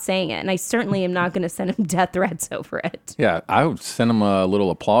for not saying it. And I certainly am not going to send him death threats over it. Yeah, I would send him a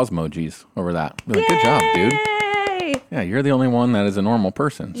little applause emojis over that. Be like, good job, dude. Yeah, you're the only one that is a normal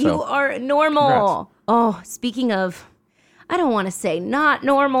person. So. You are normal. Congrats. Oh, speaking of, I don't want to say not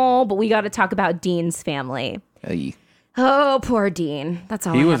normal, but we got to talk about Dean's family. Hey. Oh, poor Dean. That's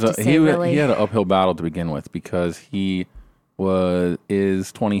all I have to say, really. He had an uphill battle to begin with because he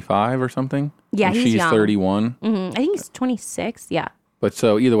is 25 or something. Yeah, and he's she's young. 31. Mm-hmm. I think he's 26. Yeah. But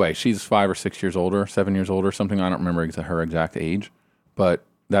so either way, she's 5 or 6 years older, 7 years older, something. I don't remember her exact age. But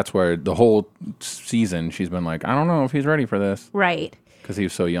that's where the whole season she's been like, I don't know if he's ready for this. Right. Because he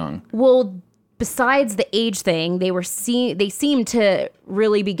was so young. Well, besides the age thing, they seemed to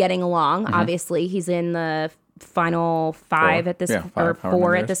really be getting along. Mm-hmm. Obviously, he's in the final 5 at this or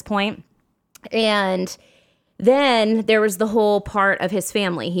 4 at this point. And then there was the whole part of his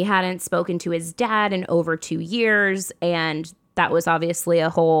family. He hadn't spoken to his dad in over 2 years, and that was obviously a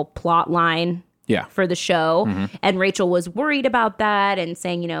whole plot line for the show. Mm-hmm. And Rachel was worried about that and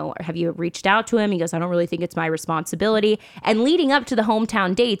saying, have you reached out to him? He goes, I don't really think it's my responsibility. And leading up to the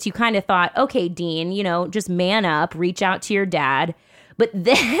hometown dates, you kind of thought, okay, Dean, just man up, reach out to your dad. But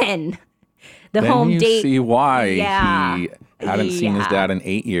then home date. You see why he hadn't seen his dad in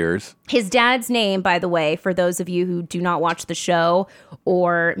 8 years. His dad's name, by the way, for those of you who do not watch the show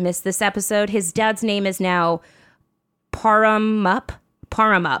or miss this episode, his dad's name is now Paramup,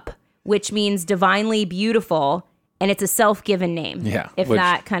 which means divinely beautiful, and it's a self-given name. Yeah, if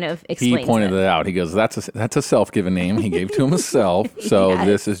that kind of explains He pointed it out. He goes, that's a self-given name. He gave to himself. So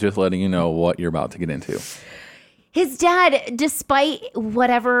This is just letting you know what you're about to get into. His dad, despite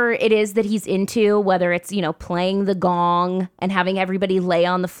whatever it is that he's into, whether it's, playing the gong and having everybody lay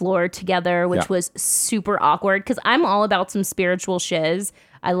on the floor together, which was super awkward, because I'm all about some spiritual shiz.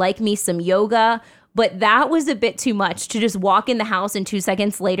 I like me some yoga, But that was a bit too much to just walk in the house and 2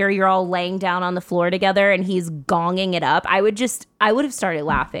 seconds later you're all laying down on the floor together and he's gonging it up. I would have started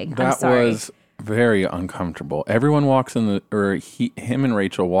laughing. I'm sorry. That was very uncomfortable. Everyone walks in him and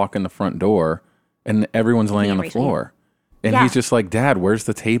Rachel walk in the front door and everyone's laying on the floor. And he's just like, Dad, where's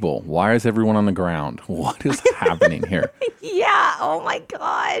the table? Why is everyone on the ground? What is happening here? Yeah. Oh my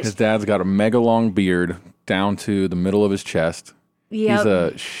gosh. His dad's got a mega long beard down to the middle of his chest. Yep. He's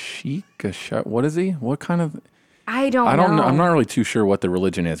a sheik, what is he? What kind of... I don't know. I'm not really too sure what the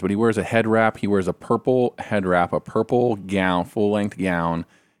religion is, but he wears a head wrap. He wears a purple head wrap, a purple gown, full-length gown.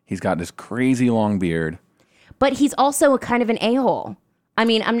 He's got this crazy long beard. But he's also a kind of an a-hole. I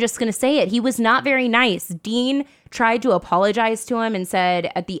mean, I'm just going to say it. He was not very nice. Dean tried to apologize to him and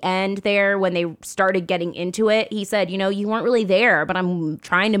said at the end there when they started getting into it, he said, you weren't really there, but I'm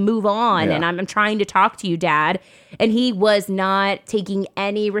trying to move on and I'm trying to talk to you, Dad. And he was not taking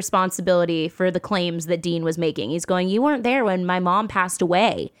any responsibility for the claims that Dean was making. He's going, you weren't there when my mom passed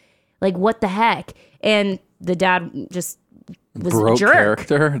away. Like, what the heck? And the dad just was broke a jerk.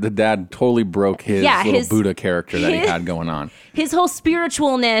 Character. The dad totally broke his little Buddha character that he had going on. His whole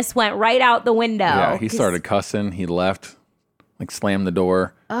spiritualness went right out the window. Yeah, he started cussing. He left, slammed the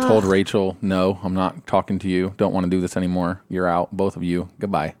door, told Rachel, no, I'm not talking to you. Don't want to do this anymore. You're out, both of you.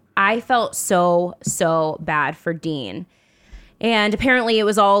 Goodbye. I felt so bad for Dean. And apparently it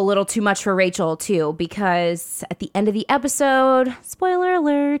was all a little too much for Rachel, too, because at the end of the episode, spoiler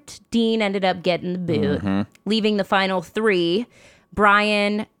alert, Dean ended up getting the boot, leaving the final 3,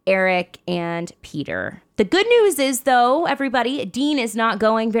 Brian, Eric, and Peter. The good news is, though, everybody, Dean is not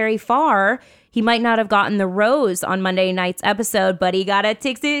going very far. He might not have gotten the rose on Monday night's episode, but he got a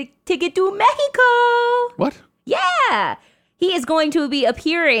ticket to Mexico. What? Yeah. He is going to be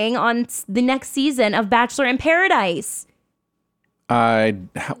appearing on the next season of Bachelor in Paradise.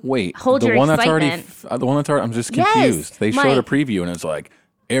 Wait. Hold your excitement. The one that's already. I'm just confused. Yes, they showed a preview and it's like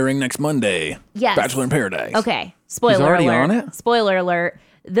airing next Monday. Yes. Bachelor in Paradise. Okay. Spoiler He's already alert. on it? Spoiler alert.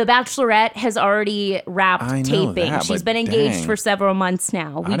 The Bachelorette has already wrapped taping. She's been engaged for several months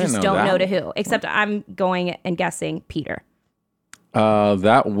now. We just don't know to who. Except I'm going and guessing Peter.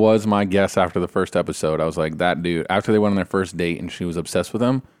 That was my guess after the first episode. I was like, that dude. After they went on their first date and she was obsessed with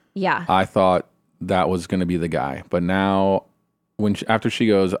him. Yeah. I thought that was going to be the guy. But now, after she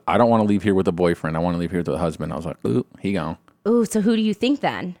goes, I don't want to leave here with a boyfriend. I want to leave here with a husband. I was like, ooh, he gone. Ooh, so who do you think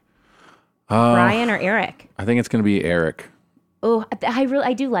then? Brian or Eric? I think it's going to be Eric. Oh,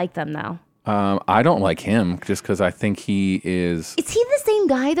 I do like them though. I don't like him just because I think he is. Is he the same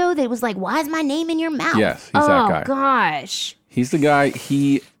guy though that was like, why is my name in your mouth? Yes, he's that guy. Oh gosh. He's the guy.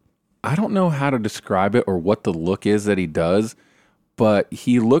 I don't know how to describe it or what the look is that he does, but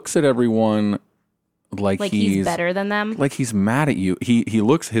he looks at everyone like he's better than them. Like he's mad at you.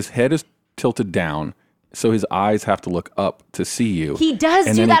 His head is tilted down, so his eyes have to look up to see you. He does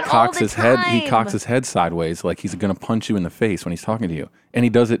and do then that he cocks all the time. He cocks his head sideways like he's going to punch you in the face when he's talking to you. And he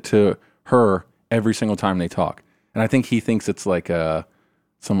does it to her every single time they talk. And I think he thinks it's like a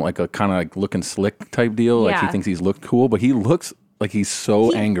kind of like looking slick type deal. Yeah. Like he thinks he's looked cool, but he looks like he's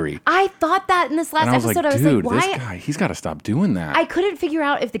so angry. I thought that in this last episode. I was dude, like, why? This guy, he's got to stop doing that. I couldn't figure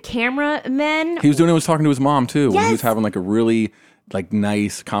out if the cameramen. He was doing it. Was talking to his mom too. Yes. When he was having like a really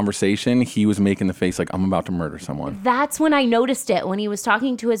nice conversation. He was making the face like I'm about to murder someone. That's when I noticed it. When he was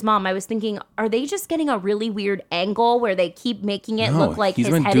talking to his mom, I was thinking, are they just getting a really weird angle where they keep making it look like his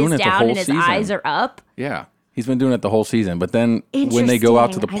head is down and his eyes are up? Yeah. He's been doing it the whole season. But then when they go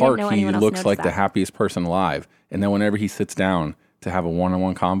out to the park, he looks like the happiest person alive. And then whenever he sits down to have a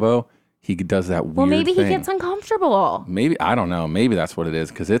one-on-one combo, he does that weird thing. Well, maybe he gets uncomfortable. Maybe, I don't know. Maybe that's what it is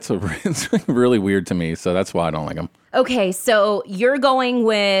because it's really weird to me. So that's why I don't like him. Okay, so you're going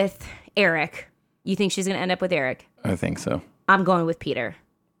with Eric. You think she's going to end up with Eric? I think so. I'm going with Peter.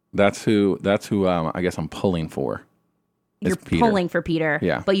 That's who I guess I'm pulling for. You're pulling for Peter.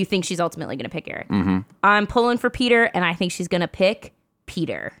 Yeah. But you think she's ultimately going to pick Eric. Mm-hmm. I'm pulling for Peter, and I think she's going to pick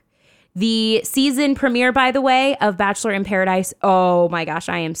Peter. The season premiere, by the way, of Bachelor in Paradise. Oh my gosh,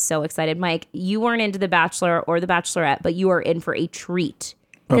 I am so excited. Mike, you weren't into The Bachelor or The Bachelorette, but you are in for a treat.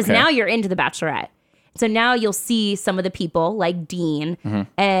 Because now you're into The Bachelorette. So now you'll see some of the people like Dean,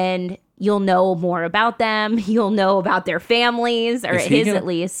 and you'll know more about them. You'll know about their families, or at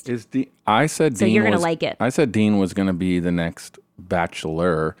least. I said so Dean you're going to like it. I said Dean was going to be the next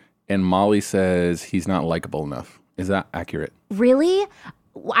Bachelor, and Molly says he's not likable enough. Is that accurate? Really?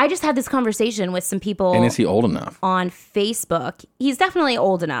 I just had this conversation with some people. And is he old enough? On Facebook. He's definitely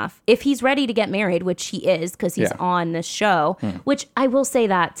old enough. If he's ready to get married, which he is because he's on this show, which I will say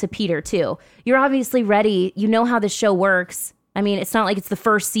that to Peter too. You're obviously ready. You know how the show works. I mean, it's not like it's the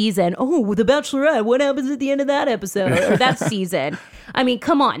first season. Oh, The Bachelorette, what happens at the end of that episode or that season? I mean,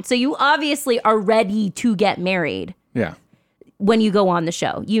 come on. So you obviously are ready to get married. Yeah. When you go on the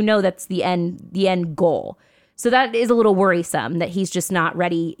show. You know that's the end goal. So that is a little worrisome that he's just not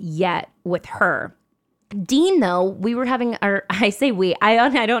ready yet with her. Dean, though, we were having I say we.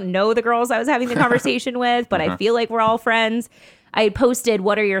 I don't know the girls I was having the conversation with, but I feel like we're all friends. I had posted,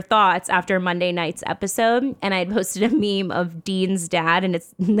 what are your thoughts after Monday night's episode? And I had posted a meme of Dean's dad, and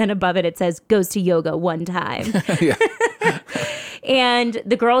then above it says, goes to yoga one time. And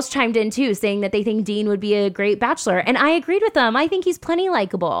the girls chimed in too, saying that they think Dean would be a great bachelor. And I agreed with them. I think he's plenty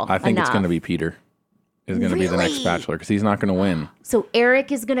likable. I think it's going to be Peter. Is going to be the next bachelor because he's not going to win. So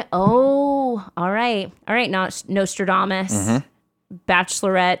Eric is going to, all right. All right, Nostradamus.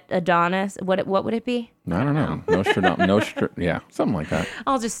 Bachelorette Adonis. What would it be? I don't know. Nostradamus. Yeah, something like that.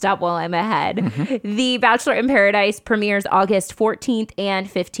 I'll just stop while I'm ahead. The Bachelor in Paradise premieres August 14th and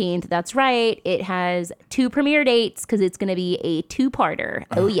 15th. That's right. It has 2 premiere dates because it's going to be a 2-parter.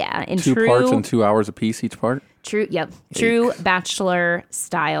 Oh, yeah. In 2 parts and 2 hours apiece each part? True Bachelor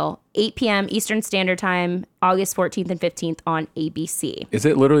style. 8 p.m. Eastern Standard Time, August 14th and 15th on ABC. Is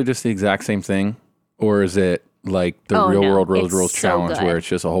it literally just the exact same thing? Or is it like the Real World Road Rules Challenge where it's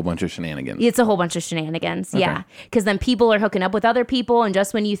just a whole bunch of shenanigans? It's a whole bunch of shenanigans, yeah. Because then people are hooking up with other people, and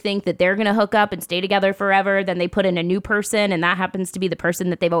just when you think that they're going to hook up and stay together forever, then they put in a new person, and that happens to be the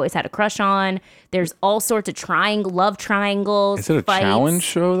person that they've always had a crush on. There's all sorts of love triangles. Is it a challenge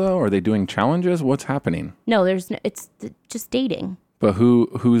show, though? Are they doing challenges? What's happening? No, it's just dating. But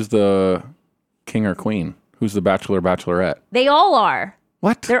who's the king or queen? Who's the bachelor, bachelorette? They all are.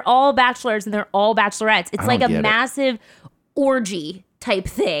 What? They're all bachelors and they're all bachelorettes. It's like a massive orgy type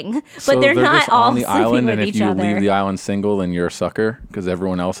thing, but they're not all on the island. And if you other. Leave the island single, then you're a sucker because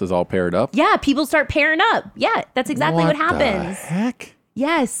everyone else is all paired up. Yeah, people start pairing up. Yeah, that's exactly what happens. The heck?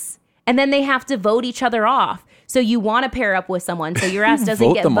 Yes, and then they have to vote each other off. So you want to pair up with someone, so your ass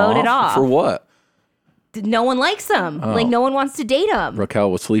doesn't get voted off. For what? No one likes them. Like, no one wants to date them.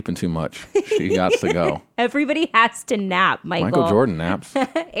 Raquel was sleeping too much. She got to go. Everybody has to nap, Michael Jordan naps.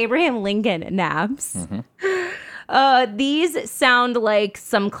 Abraham Lincoln naps. These sound like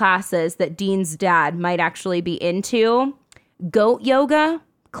some classes that Dean's dad might actually be into. Goat yoga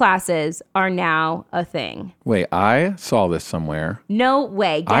classes are now a thing. Wait, I saw this somewhere. No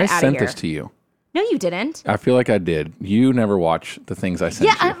way. Get out of here. I sent this to you. No, you didn't. I feel like I did. You never watch the things I sent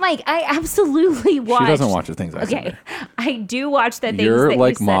you. Yeah, I absolutely watch. She doesn't watch the things I send her. Okay, I do watch the things You're that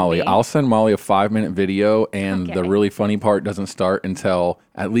like you Molly. send me. I'll send Molly a 5-minute video, and the really funny part doesn't start until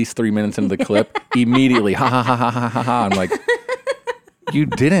at least 3 minutes into the clip. Immediately, ha ha ha ha ha ha ha. I'm like, you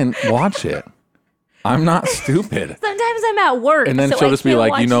didn't watch it. I'm not stupid. Sometimes I'm at work, and then so she'll just be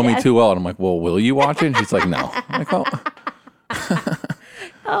like, "You know me it. too well," and I'm like, "Well, will you watch it?" And she's like, "No." I'm like, "Oh."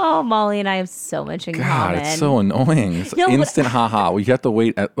 Oh, Molly and I have so much in common. God, it's so annoying. It's instant haha. We have to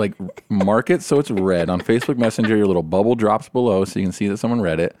wait at mark it so it's red. On Facebook Messenger, your little bubble drops below so you can see that someone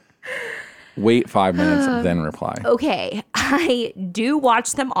read it. Wait 5 minutes, then reply. Okay, I do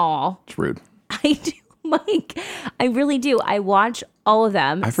watch them all. It's rude. I do, Mike. I really do. I watch all of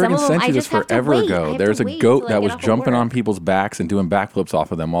them. I freaking sent you this forever ago. There's a goat that was jumping on people's backs and doing backflips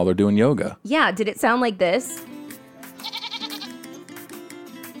off of them while they're doing yoga. Yeah, did it sound like this?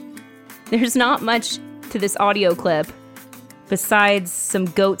 There's not much to this audio clip besides some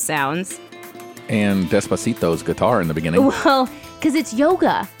goat sounds. And Despacito's guitar in the beginning. Well, because it's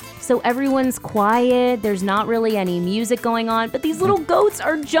yoga. So everyone's quiet. There's not really any music going on. But these little goats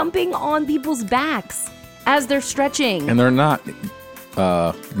are jumping on people's backs as they're stretching. And they're not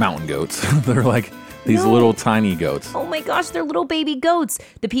mountain goats. They're like these little tiny goats. Oh my gosh, they're little baby goats.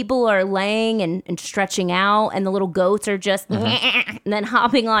 The people are laying and stretching out, and the little goats are just and then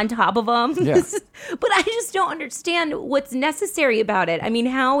hopping on top of them. Yeah. But I just don't understand what's necessary about it. I mean,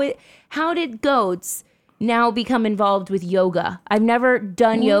 how did goats now become involved with yoga? I've never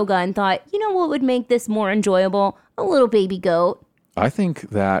done yoga and thought, you know what would make this more enjoyable? A little baby goat. I think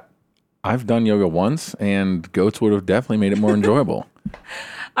that I've done yoga once, and goats would have definitely made it more enjoyable.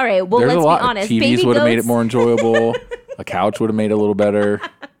 All right, well, let's be honest. TVs would have made it more enjoyable. A couch would have made it a little better.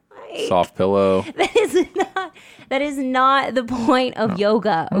 Soft pillow. That is not the point of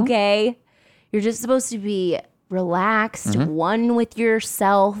yoga, okay? You're just supposed to be relaxed, one with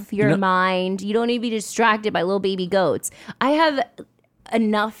yourself, your mind. You don't need to be distracted by little baby goats. I have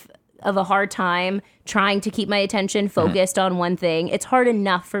enough of a hard time trying to keep my attention focused on one thing. It's hard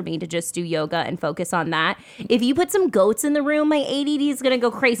enough for me to just do yoga and focus on that. If you put some goats in the room, my ADD is going to go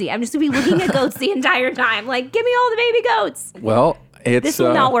crazy. I'm just going to be looking at goats the entire time. Like, give me all the baby goats. Well, This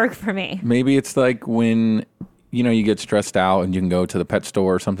will not work for me. Maybe it's like when you get stressed out and you can go to the pet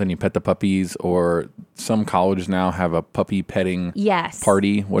store or something, you pet the puppies, or some colleges now have a puppy petting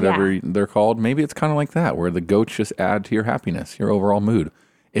party, whatever they're called. Maybe it's kind of like that, where the goats just add to your happiness, your overall mood.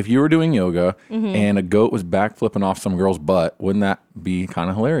 If you were doing yoga and a goat was back flipping off some girl's butt, wouldn't that be kind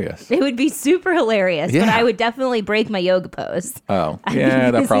of hilarious? It would be super hilarious, but I would definitely break my yoga pose. Oh, yeah,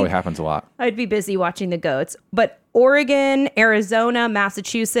 that probably happens a lot. I'd be busy watching the goats. But Oregon, Arizona,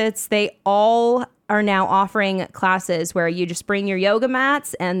 Massachusetts, they all are now offering classes where you just bring your yoga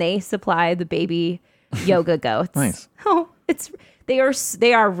mats and they supply the baby yoga goats. Nice. Oh,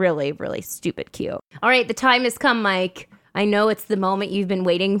 they are really, really stupid cute. All right, the time has come, Mike. I know it's the moment you've been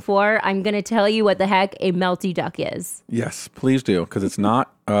waiting for. I'm going to tell you what the heck a Melty Duck is. Yes, please do, because it's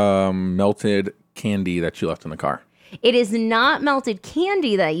not melted candy that you left in the car. It is not melted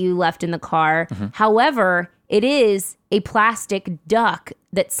candy that you left in the car. However, it is a plastic duck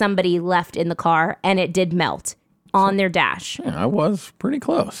that somebody left in the car, and it did melt on their dash. Yeah, I was pretty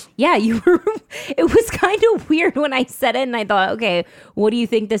close. Yeah, you were. It was kind of weird when I said it, and I thought, okay, what do you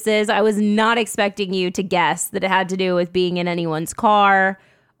think this is? I was not expecting you to guess that it had to do with being in anyone's car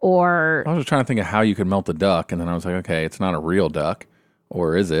or... I was just trying to think of how you could melt a duck, and then I was like, okay, it's not a real duck,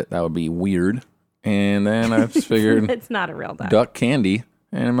 or is it? That would be weird. And then I just figured... It's not a real duck. Duck candy,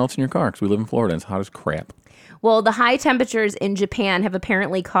 and it melts in your car, because we live in Florida, and it's hot as crap. Well, the high temperatures in Japan have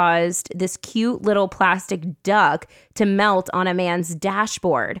apparently caused this cute little plastic duck to melt on a man's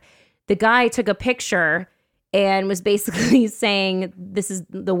dashboard. The guy took a picture and was basically saying this is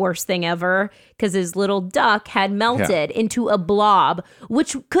the worst thing ever because his little duck had melted into a blob,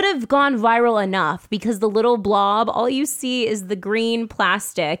 which could have gone viral enough because the little blob, all you see is the green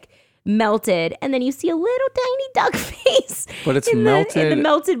plastic melted, and then you see a little tiny duck face. But it's melted. In the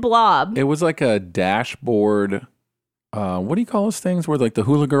melted blob. It was like a dashboard. What do you call those things where like the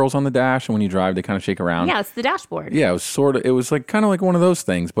hula girls on the dash, and when you drive, they kind of shake around? Yeah, it's the dashboard. Yeah, it was like kind of like one of those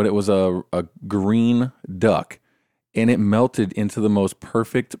things, but it was a green duck, and it melted into the most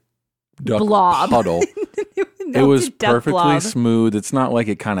perfect duck blob. puddle. It was perfectly smooth. It's not like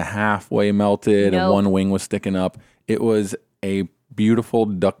it kind of halfway melted and one wing was sticking up. It was a beautiful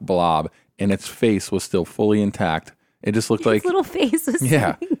duck blob, and its face was still fully intact. It just looked like... Its little face was...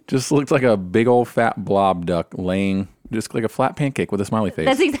 Yeah, just looked like a big old fat blob duck laying just like a flat pancake with a smiley face.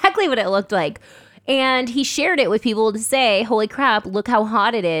 That's exactly what it looked like. And he shared it with people to say, holy crap, look how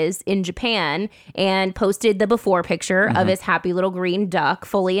hot it is in Japan, and posted the before picture of his happy little green duck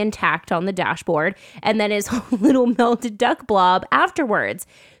fully intact on the dashboard, and then his little melted duck blob afterwards.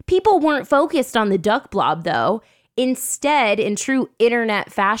 People weren't focused on the duck blob, though. Instead, in true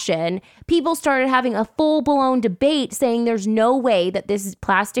internet fashion, people started having a full-blown debate saying there's no way that this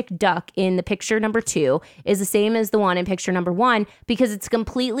plastic duck in the picture number 2 is the same as the one in picture number 1 because it's a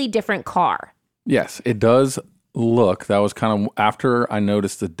completely different car. Yes, it does look. That was kind of after I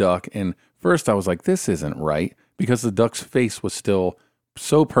noticed the duck, and first I was like, this isn't right, because the duck's face was still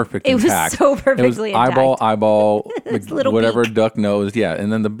so perfect intact. It was so perfectly intact. Eyeball, like whatever beak. Duck knows,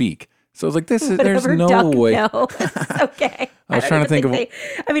 and then the beak. So I was like, there's no way. Okay. I was trying to think of...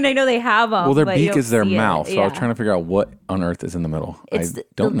 I know they have them. Well, their beak is their mouth, so I was trying to figure out what on earth is in the middle. I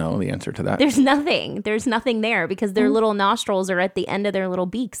don't know the answer to that. There's nothing. There's nothing there because their little nostrils are at the end of their little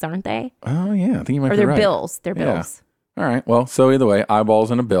beaks, aren't they? Oh, yeah. I think you might be right. Or their bills. Their bills. All right. Well, so either way,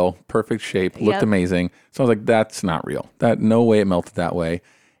 eyeballs and a bill, perfect shape, looked amazing. So I was like, that's not real. No way it melted that way.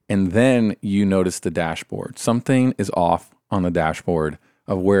 And then you notice the dashboard. Something is off on the dashboard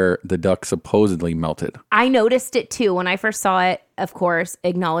of where the duck supposedly melted. I noticed it too when I first saw it. Of course,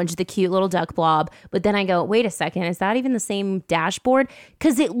 acknowledged the cute little duck blob, but then I go, wait a second, is that even the same dashboard?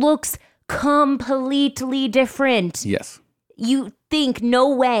 Because it looks completely different. Yes. You think, no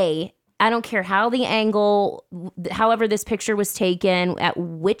way. I don't care how the angle, however this picture was taken, at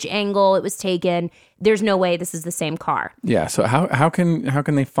which angle it was taken, there's no way this is the same car. Yeah. So how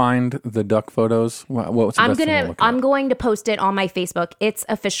can they find the duck photos? What's the best thing to look at? I'm going to post it on my Facebook. It's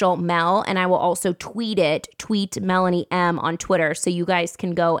official Mel, and I will also tweet Melanie M on Twitter, so you guys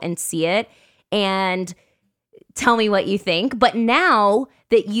can go and see it and tell me what you think. But now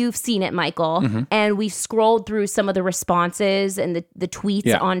that you've seen it, Michael, and we've scrolled through some of the responses and the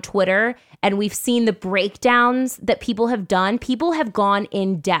tweets on Twitter, and we've seen the breakdowns that people have done, people have gone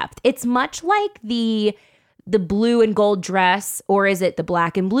in depth. It's much like the blue and gold dress, or is it the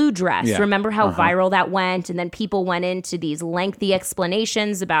black and blue dress? Yeah. Remember how viral that went? And then people went into these lengthy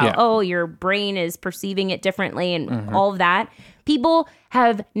explanations about, your brain is perceiving it differently and all of that. People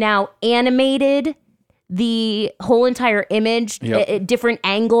have now animated the whole entire image at different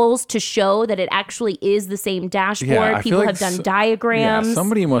angles to show that it actually is the same dashboard. Yeah, People have done diagrams. Yeah,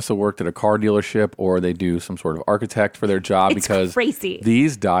 somebody must have worked at a car dealership, or they do some sort of architect for their job, It's because crazy.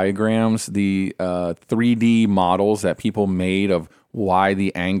 These diagrams, the 3D models that people made of why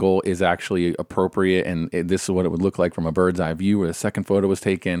the angle is actually appropriate, and this is what it would look like from a bird's eye view where the second photo was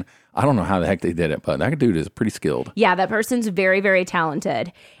taken. I don't know how the heck they did it, but that dude is pretty skilled. Yeah, that person's very, very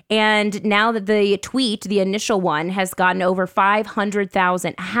talented. And now that the tweet, the initial one, has gotten over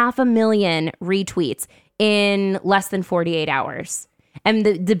 500,000, 500,000 retweets in less than 48 hours. And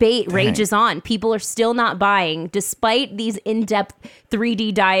the debate rages on. People are still not buying, despite these in-depth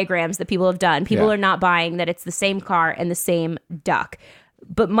 3D diagrams that people have done. People are not buying that it's the same car and the same duck.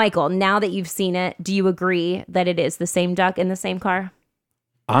 But Michael, now that you've seen it, do you agree that it is the same duck in the same car?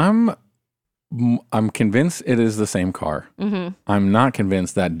 I'm convinced it is the same car. Mm-hmm. I'm not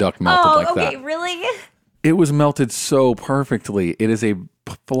convinced that duck melted like that. Oh, okay, really? It was melted so perfectly. It is a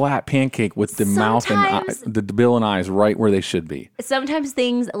flat pancake with the mouth and the bill and eyes right where they should be. Sometimes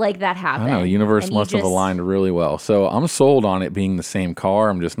things like that happen. I know, the universe must have aligned really well. So I'm sold on it being the same car.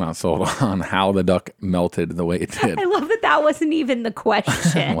 I'm just not sold on how the duck melted the way it did. I love that wasn't even the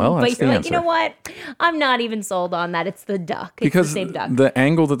question. Well, that's but you're the like, answer. you know what? I'm not even sold on that. It's the duck. It's Because the same duck. the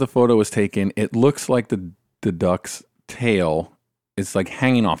angle that the photo was taken, it looks like the duck's tail is like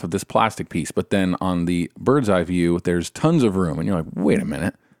hanging off of this plastic piece. But then on the bird's eye view, there's tons of room. And you're like, wait a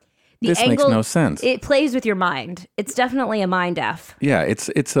minute. This makes no sense. It plays with your mind. It's definitely a mind F. Yeah, it's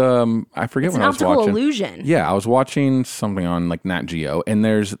I forget It's when an I was optical watching. illusion. Yeah, I was watching something on like Nat Geo, and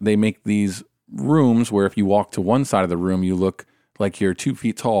they make these rooms where if you walk to one side of the room, you look like you're 2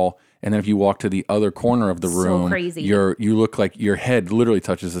 feet tall, and then if you walk to the other corner of the room, crazy. you look like your head literally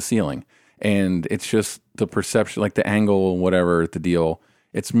touches the ceiling, and it's just the perception, like the angle, whatever the deal.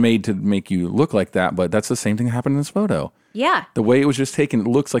 It's made to make you look like that, but that's the same thing that happened in this photo. Yeah. The way it was just taken, it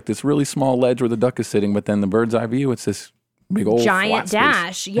looks like this really small ledge where the duck is sitting, but then the bird's eye view, it's this big old Giant flat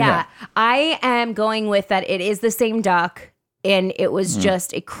dash. space. Yeah. I am going with that. It is the same duck. And it was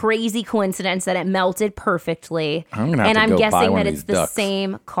just a crazy coincidence that it melted perfectly. I'm gonna have and to I'm go buy guessing one that of it's these the ducks.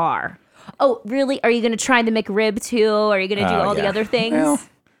 same car. Oh, really? Are you going to try the McRib too? Are you going to do all the yeah. other things? Well,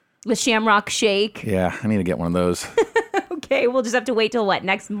 The Shamrock Shake? yeah, I need to get one of those. Okay, we'll just have to wait till what?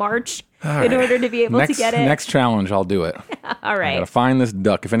 Next March in order to be able to get it? Next challenge, I'll do it. All I right. gotta find this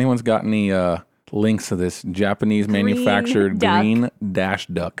duck. If anyone's got any links to this Japanese manufactured duck. green dash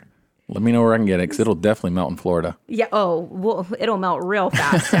duck, let me know where I can get it, because it'll definitely melt in Florida. Yeah. Oh, well, it'll melt real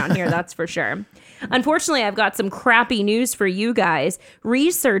fast down here. That's for sure. Unfortunately, I've got some crappy news for you guys.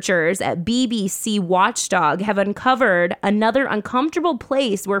 Researchers at BBC Watchdog have uncovered another uncomfortable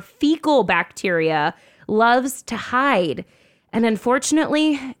place where fecal bacteria loves to hide. And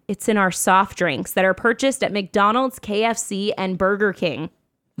unfortunately, it's in our soft drinks that are purchased at McDonald's, KFC, and Burger King.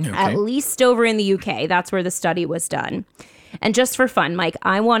 Okay. At least over in the UK. That's where the study was done. And just for fun, Mike,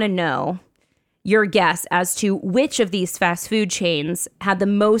 I want to know your guess as to which of these fast food chains had the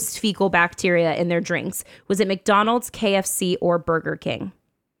most fecal bacteria in their drinks. Was it McDonald's, KFC, or Burger King?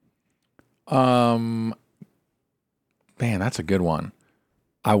 Man, that's a good one.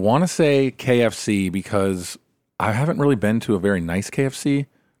 I want to say KFC because I haven't really been to a very nice KFC.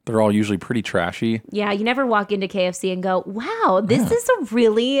 They're all usually pretty trashy. Yeah, you never walk into KFC and go, wow, this is a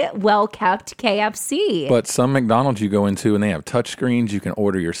really well-kept KFC. But some McDonald's you go into and they have touch screens. You can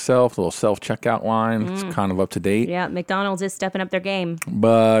order yourself, a little self-checkout line. It's kind of up to date. Yeah, McDonald's is stepping up their game.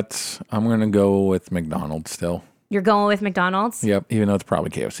 But I'm going to go with McDonald's still. You're going with McDonald's? Yep, even though it's probably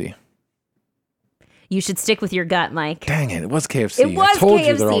KFC. You should stick with your gut, Mike. Dang it was KFC. It was I told KFC.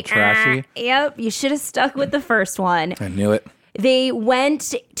 you they're all trashy. Yep, you should have stuck with the first one. I knew it. They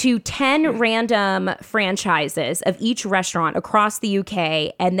went to 10 random franchises of each restaurant across the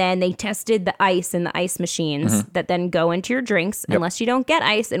UK, and then they tested the ice in the ice machines that then go into your drinks, unless you don't get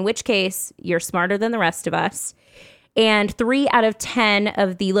ice, in which case you're smarter than the rest of us. And 3 out of 10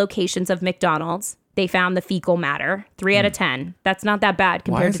 of the locations of McDonald's, they found the fecal matter. 3 out of 10. That's not that bad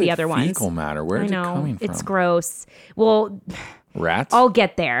Why compared is to the it other fecal ones. matter? Where is it coming from? It's gross. Well, Rats? I'll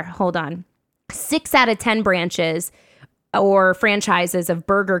get there. Hold on. 6 out of 10 branches or franchises of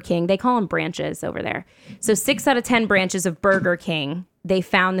Burger King. They call them branches over there. So 6 out of 10 branches of Burger King, they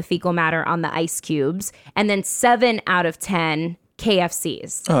found the fecal matter on the ice cubes. And then 7 out of 10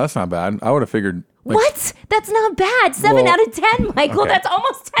 KFCs. Oh, that's not bad. I would have figured. What? That's not bad. 7 Well, out of 10, Michael. okay. That's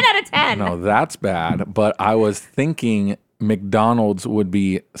almost 10 out of 10. No, that's bad. But I was thinking McDonald's would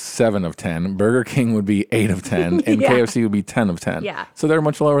be 7 of 10, Burger King would be 8 of 10, and KFC would be 10 of 10. Yeah. So they're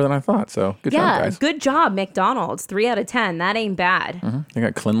much lower than I thought. So good job, guys. Good job, McDonald's. 3 out of 10. That ain't bad. They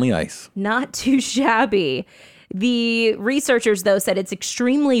got cleanly ice. Not too shabby. The researchers, though, said it's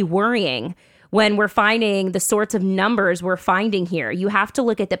extremely worrying when we're finding the sorts of numbers we're finding here. You have to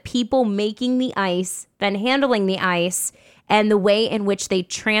look at the people making the ice, then handling the ice, and the way in which they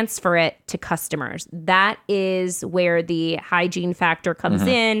transfer it to customers. That is where the hygiene factor comes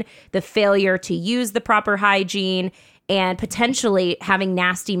in, the failure to use the proper hygiene, and potentially having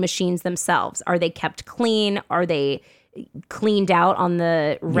nasty machines themselves. Are they kept clean? Are they cleaned out on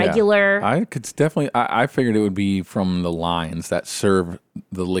the regular? Yeah, I could definitely, I figured it would be from the lines that serve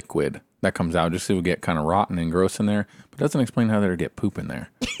the liquid that comes out, just so it would get kind of rotten and gross in there. But it doesn't explain how there get poop in there.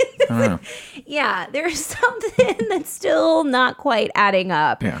 I don't know. Yeah, there's something that's still not quite adding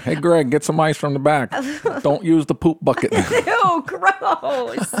up. Yeah. Hey, Greg, get some ice from the back. Don't use the poop bucket. Ew,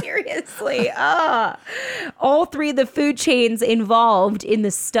 gross. Seriously. All 3 of the food chains involved in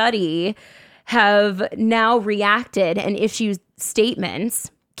the study have now reacted and issued statements.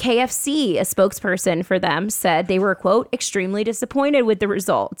 KFC, a spokesperson for them, said they were, quote, extremely disappointed with the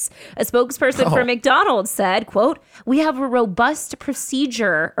results. A spokesperson for McDonald's said, quote, we have robust procedures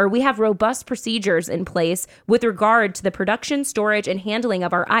in place with regard to the production, storage, and handling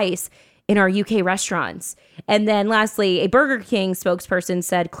of our ice in our UK restaurants. And then lastly, a Burger King spokesperson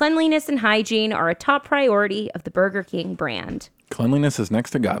said cleanliness and hygiene are a top priority of the Burger King brand. Cleanliness is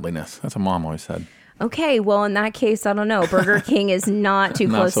next to godliness. That's what Mom always said. Okay, well, in that case, I don't know. Burger King is not too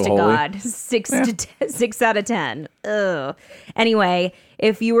close so to holy. God. 6 out of 10. Ugh. Anyway,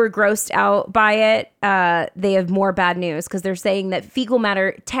 if you were grossed out by it, they have more bad news because they're saying that fecal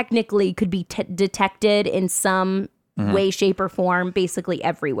matter technically could be detected in some way, shape, or form, basically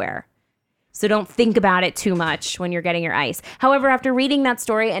everywhere. So don't think about it too much when you're getting your ice. However, after reading that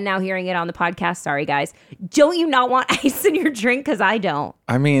story and now hearing it on the podcast, sorry guys, don't you not want ice in your drink? Because I don't.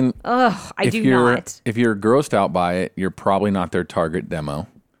 I mean, I do not. If you're grossed out by it, you're probably not their target demo.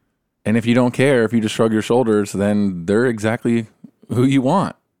 And if you don't care, if you just shrug your shoulders, then they're exactly who you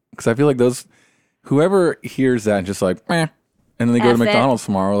want. Because I feel like whoever hears that just like, and then they go to McDonald's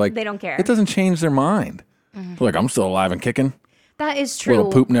tomorrow, like, they don't care. It doesn't change their mind. Like, I'm still alive and kicking. That is true.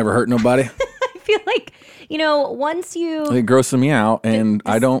 Little poop never hurt nobody. I feel like, once you... It grosses me out, and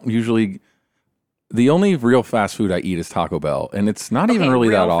I don't usually... The only real fast food I eat is Taco Bell, and it's not even really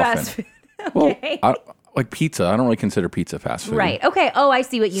that often. Fast food. Okay. Well, like pizza. I don't really consider pizza fast food. Right. Okay. Oh, I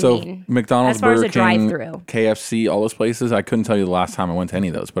see what you mean. McDonald's, as far Burger as a King, drive-through. KFC, all those places, I couldn't tell you the last time I went to any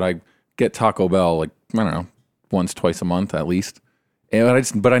of those, but I get Taco Bell, like, I don't know, once, twice a month at least.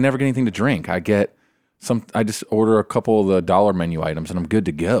 But I never get anything to drink. I just order a couple of the dollar menu items and I'm good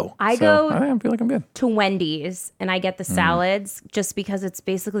to go. I feel like I'm good. To Wendy's and I get the salads just because it's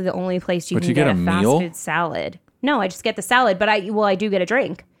basically the only place you can get a meal? fast food salad. No, I just get the salad, but I do get a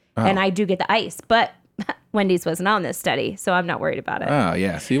drink and I do get the ice, but Wendy's wasn't on this study, so I'm not worried about it. Oh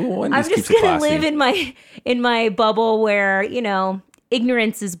yeah, see, Wendy's I'm just gonna live in my bubble where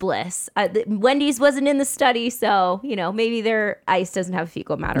ignorance is bliss. Wendy's wasn't in the study, so maybe their ice doesn't have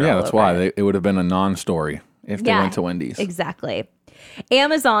fecal matter. Yeah, that's why it would have been a non-story if they went to Wendy's. Exactly.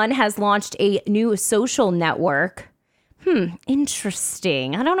 Amazon has launched a new social network.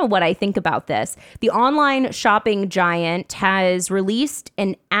 Interesting. I don't know what I think about this. The online shopping giant has released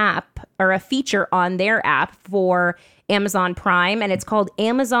an app or a feature on their app for Amazon Prime, and it's called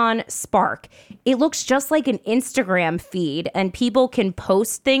Amazon Spark. It looks just like an Instagram feed, and people can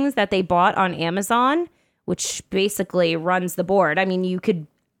post things that they bought on Amazon, which basically runs the board. I mean, you could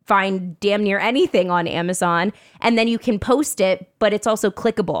find damn near anything on Amazon, and then you can post it, but it's also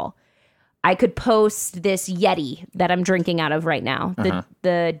clickable. I could post this Yeti that I'm drinking out of right now,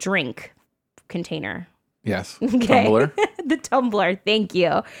 the drink container. Yes. Okay. Tumbler. The tumbler. Thank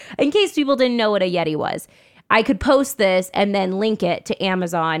you. In case people didn't know what a Yeti was. I could post this and then link it to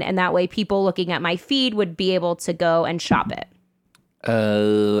Amazon, and that way people looking at my feed would be able to go and shop it.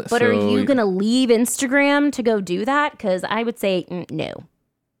 But are you going to leave Instagram to go do that? Because I would say no.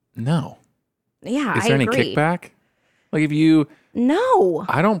 No. Yeah, Is there any kickback? Like if you... No.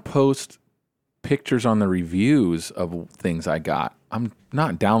 I don't post pictures on the reviews of things I got. I'm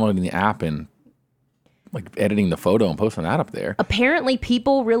not downloading the app and like editing the photo and posting that up there. Apparently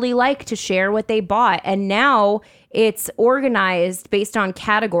people really like to share what they bought, and now it's organized based on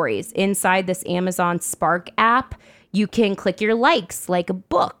categories inside this Amazon Spark app. You can click your likes, like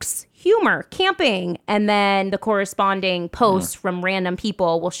books, humor, camping, and then the corresponding posts from random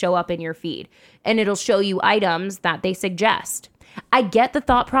people will show up in your feed, and it'll show you items that they suggest. I get the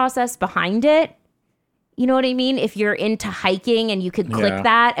thought process behind it. You know what I mean? If you're into hiking and you could click Yeah.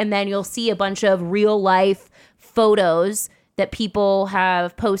 that, and then you'll see a bunch of real life photos that people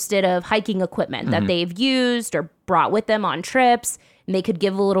have posted of hiking equipment that they've used or brought with them on trips, and they could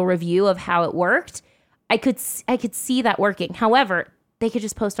give a little review of how it worked. I could see that working. However, they could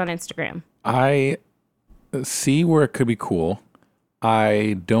just post on Instagram. I see where it could be cool.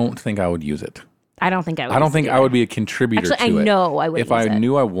 I don't think I would use it. I don't think I would. I don't think I would be a contributor Actually, to it. I know I would. If I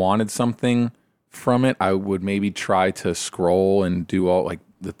knew I wanted something from it, I would maybe try to scroll and do all like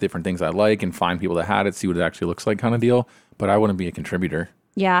the different things I like and find people that had it, see what it actually looks like kind of deal. But I wouldn't be a contributor.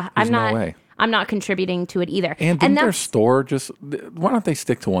 Yeah, There's I'm not. no way. I'm not contributing to it either. And didn't their that's store just, why don't they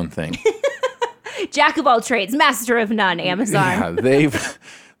stick to one thing? jack of all trades, master of none. Amazon. Yeah,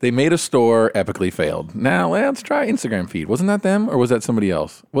 they made a store, epically failed. Now let's try Instagram feed. Wasn't that them or was that somebody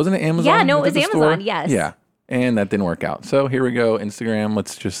else? Wasn't it Amazon? Yeah, no, it that was did the store? Amazon, yes. Yeah, and that didn't work out. So here we go, Instagram.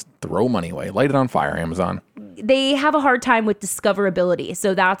 Let's just throw money away. Light it on fire, Amazon. They have a hard time with discoverability,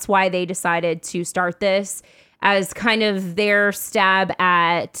 so that's why they decided to start this as kind of their stab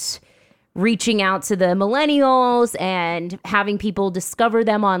at reaching out to the millennials and having people discover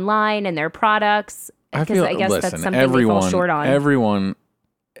them online and their products. Because I guess that's something they fall short on. Everyone,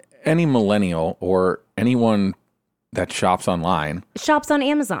 any millennial or anyone that shops online, Shops on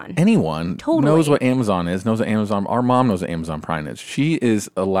Amazon. anyone Totally. knows what Amazon is, knows what Amazon, our mom knows what Amazon Prime is. She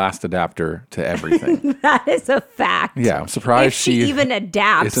is a last adapter to everything. That is a fact. Yeah, I'm surprised If she even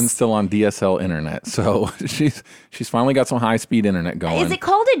adapts. isn't still on DSL internet. So she's finally got some high speed internet going. Is it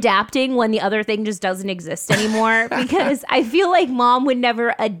called adapting when the other thing just doesn't exist anymore? Because I feel like mom would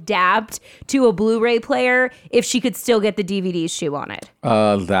never adapt to a Blu-ray player if she could still get the DVDs she wanted.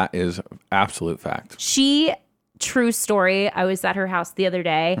 That is absolute fact. True story. I was at her house the other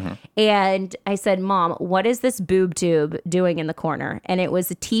day and I said, Mom, what is this boob tube doing in the corner? And it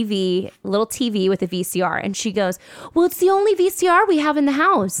was a little TV with a VCR. And she goes, well, it's the only VCR we have in the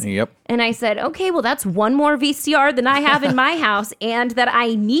house. Yep. And I said, okay, well, that's one more VCR than I have in my house and that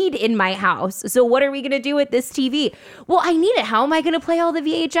I need in my house. So what are we going to do with this TV? Well, I need it. How am I going to play all the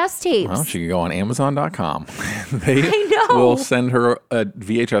VHS tapes? Well, she could go on Amazon.com. They I know. will send her a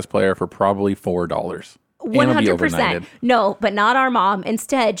VHS player for probably $4. And it'll be 100%. overnighted. No, but not our mom.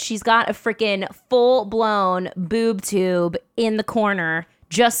 Instead, she's got a freaking full-blown boob tube in the corner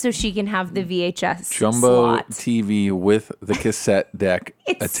just so she can have the VHS Jumbo slot. TV with the cassette deck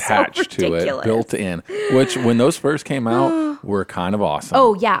It's so attached to it, ridiculous. built in, which when those first came out were kind of awesome.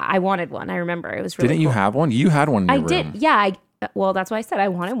 Oh, yeah, I wanted one. I remember. It was really Didn't you cool. have one? You had one in your I room. did. Yeah, well, that's why I said I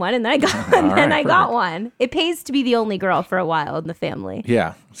wanted one, and then I got one. All right, I got perfect. one. It pays to be the only girl for a while in the family.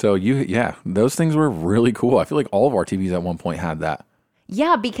 Yeah. So those things were really cool. I feel like all of our TVs at one point had that.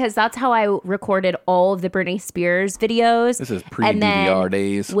 Yeah, because that's how I recorded all of the Britney Spears videos. This is and then pre-DVR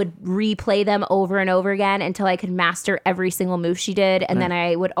days. Would replay them over and over again until I could master every single move she did. And then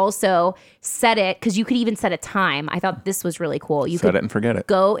I would also set it, because you could even set a time. I thought this was really cool. You Set could it and forget it.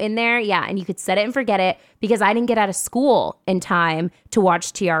 go in there, and you could set it and forget it, because I didn't get out of school in time to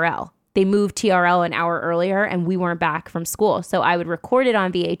watch TRL. They moved TRL an hour earlier, and we weren't back from school. So I would record it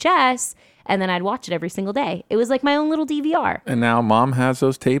on VHS, and then I'd watch it every single day. It was like my own little DVR. And now mom has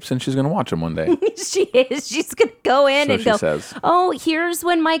those tapes and she's going to watch them one day. She is. She's going to go in So and she go, says. oh, here's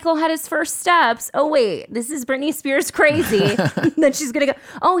when Michael had his first steps. Oh, wait, this is Britney Spears crazy. Then she's going to go,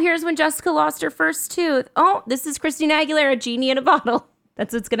 oh, here's when Jessica lost her first tooth. Oh, this is Christina Aguilera, Genie in a Bottle.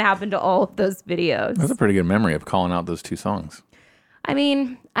 That's what's going to happen to all of those videos. That's a pretty good memory of calling out those two songs. I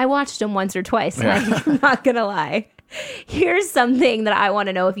mean, I watched them once or twice. I'm not going to lie. Here's something that I want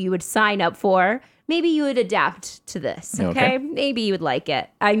to know if you would sign up for. Maybe you would adapt to this, okay? Maybe you would like it.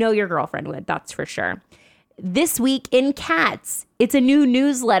 I know your girlfriend would, that's for sure. This Week in Cats. It's a new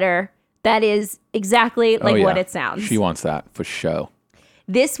newsletter that is exactly like what it sounds. She wants that for show.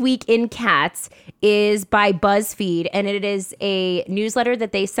 This Week in Cats is by BuzzFeed, and it is a newsletter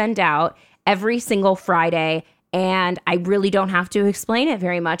that they send out every single Friday. And I really don't have to explain it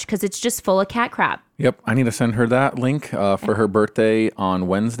very much because it's just full of cat crap. Yep, I need to send her that link. For her birthday on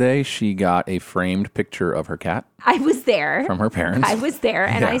Wednesday, she got a framed picture of her cat I was there. from her parents. I was there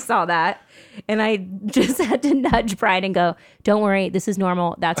and I saw that. And I just had to nudge Brian and go, don't worry, this is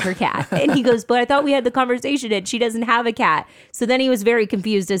normal. That's her cat. And he goes, but I thought we had the conversation and she doesn't have a cat. So then he was very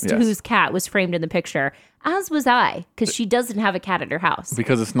confused as to whose cat was framed in the picture. As was I, because she doesn't have a cat at her house.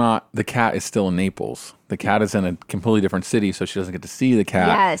 Because it's not, the cat is still in Naples. The cat is in a completely different city, so she doesn't get to see the cat.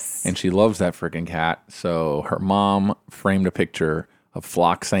 Yes. And she loves that freaking cat. So her mom framed a picture of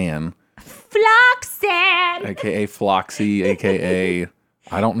Floxanne, Floxanne! a.k.a. Floxy, a.k.a.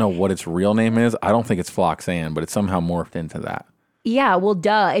 I don't know what its real name is. I don't think it's Floxanne, but it's somehow morphed into that. Yeah, well,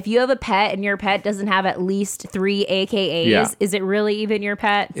 duh. If you have a pet and your pet doesn't have at least 3 AKAs, is it really even your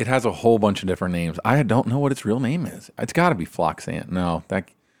pet? It has a whole bunch of different names. I don't know what its real name is. It's got to be Floxant. No, I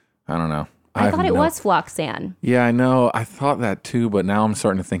don't know. I thought it was Floxan. Yeah, I know. I thought that too, but now I'm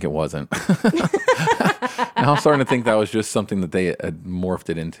starting to think it wasn't. Now I'm starting to think that was just something that they had morphed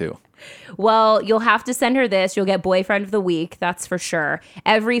it into. Well, you'll have to send her this. You'll get Boyfriend of the Week, that's for sure.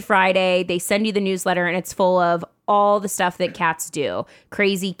 Every Friday, they send you the newsletter, and it's full of all the stuff that cats do.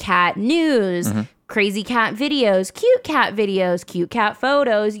 Crazy cat news, crazy cat videos, cute cat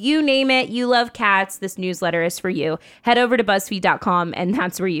photos, you name it. You love cats. This newsletter is for you. Head over to BuzzFeed.com, and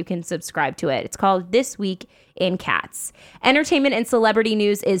that's where you can subscribe to it. It's called This Week in Cats. Entertainment and celebrity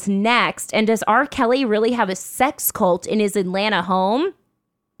news is next. And does R. Kelly really have a sex cult in his Atlanta home?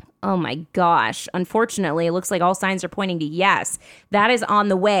 Oh my gosh. Unfortunately, it looks like all signs are pointing to yes. That is on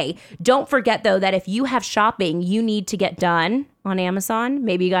the way. Don't forget, though, that if you have shopping you need to get done on Amazon,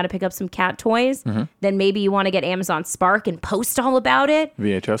 maybe you got to pick up some cat toys, then maybe you want to get Amazon Spark and post all about it.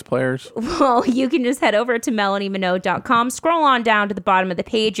 VHS players. Well, you can just head over to melanieminogue.com. Scroll on down to the bottom of the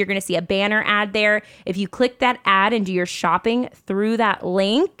page. You're going to see a banner ad there. If you click that ad and do your shopping through that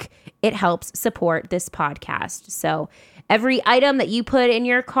link, it helps support this podcast. So every item that you put in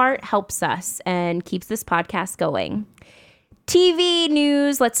your cart helps us and keeps this podcast going. TV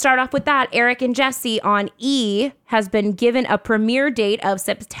news. Let's start off with that. Eric and Jesse on E! Has been given a premiere date of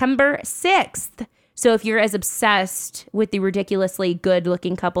September 6th. So if you're as obsessed with the ridiculously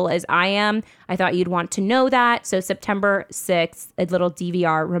good-looking couple as I am, I thought you'd want to know that. So September 6th, a little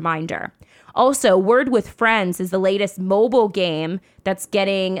DVR reminder. Also, Word with Friends is the latest mobile game that's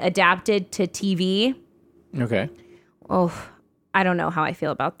getting adapted to TV. Okay. Oh, I don't know how I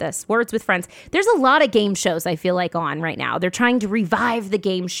feel about this. Words with Friends. There's a lot of game shows I feel like on right now. They're trying to revive the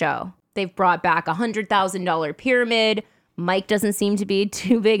game show. They've brought back $100,000 Pyramid. Mike doesn't seem to be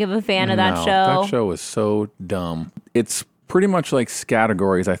too big of a fan of that show. That show is so dumb. It's pretty much like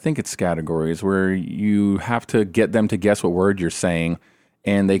Scattergories. I think it's Scattergories, where you have to get them to guess what word you're saying,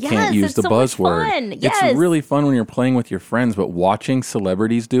 and they can't use the buzzword. Fun. Yes. It's really fun when you're playing with your friends, but watching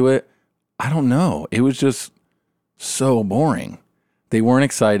celebrities do it, I don't know. It was just so boring. They weren't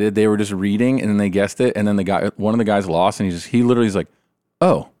excited. They were just reading, and then they guessed it, and then one of the guys lost, and he literally is like,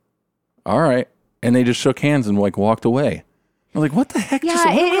 "Oh, all right," and they just shook hands and like walked away. I'm like, what the heck?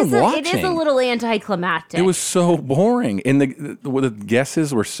 Yeah, it is a little anticlimactic. It was so boring, and the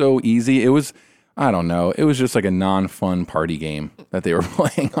guesses were so easy. It was, I don't know. It was just like a non-fun party game that they were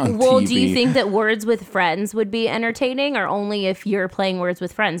playing on TV. Well, do you think that Words with Friends would be entertaining, or only if you're playing Words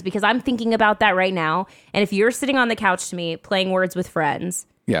with Friends? Because I'm thinking about that right now. And if you're sitting on the couch to me playing Words with Friends,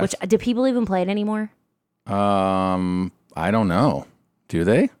 yes. Which do people even play it anymore? I don't know. Do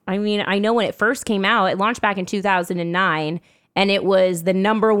they? I mean, I know when it first came out, it launched back in 2009. And it was the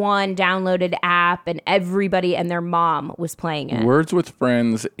 #1 downloaded app, and everybody and their mom was playing it. Words with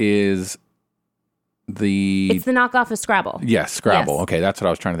Friends is it's the knockoff of Scrabble. Yes, Scrabble. Yes. Okay, that's what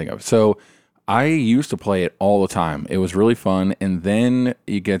I was trying to think of. So I used to play it all the time. It was really fun, and then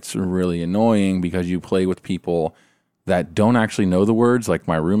it gets really annoying because you play with people that don't actually know the words. Like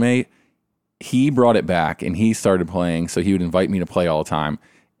my roommate, he brought it back, and he started playing, so he would invite me to play all the time.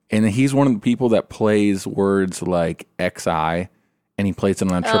 And he's one of the people that plays words like XI, and he plays it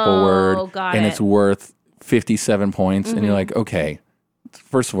on a triple word, and it's worth 57 points. Mm-hmm. And you're like, okay,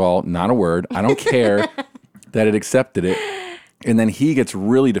 first of all, not a word. I don't care that it accepted it. And then he gets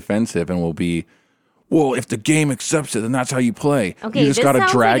really defensive and will be, well, if the game accepts it, then that's how you play. Okay, you just got to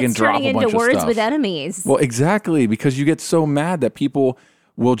drag and drop a bunch of stuff. Words with enemies. Well, exactly, because you get so mad that people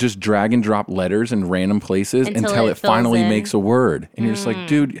will just drag and drop letters in random places until it finally makes a word. And you're just like,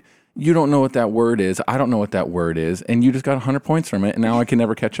 dude, you don't know what that word is. I don't know what that word is. And you just got 100 points from it, and now I can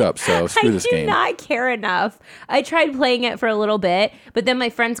never catch up. So screw this game. I do not care enough. I tried playing it for a little bit, but then my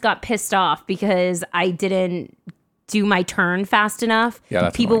friends got pissed off because I didn't do my turn fast enough. Yeah,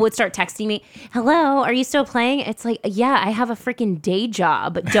 that's People annoying. would start texting me, hello, are you still playing? It's like, yeah, I have a freaking day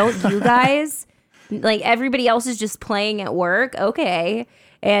job. Don't you guys? Like, everybody else is just playing at work. Okay.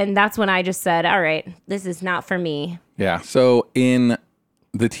 And that's when I just said, all right, this is not for me. Yeah. So in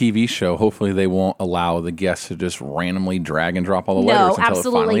the TV show, hopefully they won't allow the guests to just randomly drag and drop all the letters until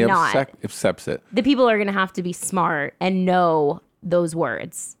absolutely it finally accepts it. The people are going to have to be smart and know those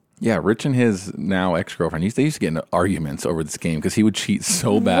words. Yeah, Rich and his now ex-girlfriend, they used to get into arguments over this game because he would cheat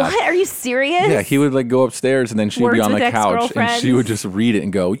so bad. What? Are you serious? Yeah, he would like go upstairs and then she'd be on the couch and she would just read it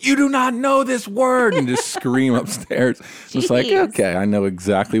and go, "You do not know this word," and just scream upstairs. It's like, okay, I know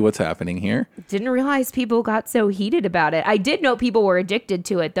exactly what's happening here. Didn't realize people got so heated about it. I did know people were addicted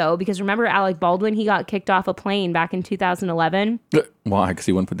to it though, because remember Alec Baldwin, he got kicked off a plane back in 2011. Why? Because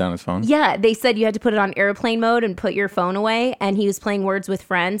he wouldn't put down his phone? Yeah, they said you had to put it on airplane mode and put your phone away, and he was playing Words with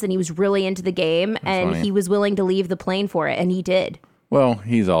Friends and he was really into the game. That's and funny. He was willing to leave the plane for it, and he did. Well,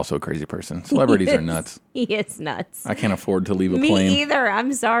 he's also a crazy person. Celebrities are nuts. He is nuts. I can't afford to leave a Me plane. either.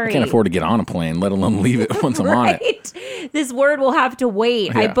 I'm sorry. I can't afford to get on a plane, let alone leave it once I'm on it. This word will have to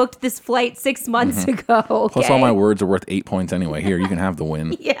wait. Yeah. I booked this flight 6 months ago. Okay? Plus, all my words are worth 8 points anyway. Here, you can have the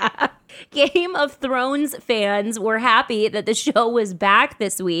win. Yeah. Game of Thrones fans were happy that the show was back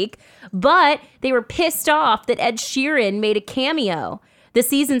this week, but they were pissed off that Ed Sheeran made a cameo. The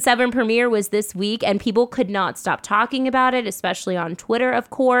season 7 premiere was this week, and people could not stop talking about it, especially on Twitter, of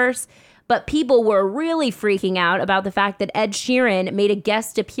course. But people were really freaking out about the fact that Ed Sheeran made a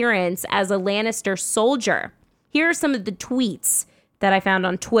guest appearance as a Lannister soldier. Here are some of the tweets that I found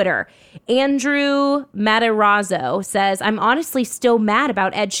on Twitter. Andrew Matarazzo says, "I'm honestly still mad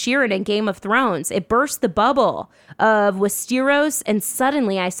about Ed Sheeran in Game of Thrones. It burst the bubble of Westeros, and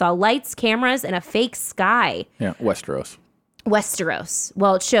suddenly I saw lights, cameras, and a fake sky." Yeah, Westeros.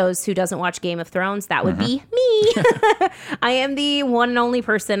 Well, it shows who doesn't watch Game of Thrones. That would be me. I am the one and only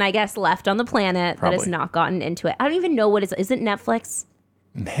person, I guess, left on the planet that has not gotten into it. I don't even know what is it Netflix?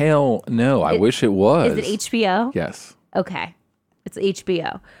 Hell no. I wish it was. Is it HBO? Yes. Okay. It's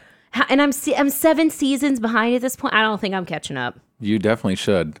HBO. And I'm 7 seasons behind at this point. I don't think I'm catching up. You definitely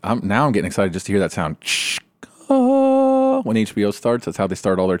should. Now I'm getting excited just to hear that sound. When HBO starts, that's how they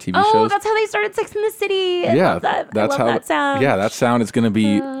start all their TV shows. Oh, that's how they started Sex and the City. I love that. That's I love that sound. Yeah, that sound is going to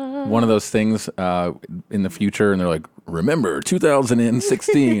be one of those things in the future, and they're like, remember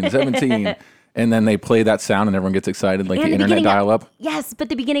 2016, 17. And then they play that sound and everyone gets excited, like the internet dial-up. Yes, but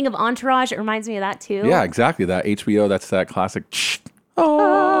the beginning of Entourage, it reminds me of that too. Yeah, exactly. That HBO, that's that classic.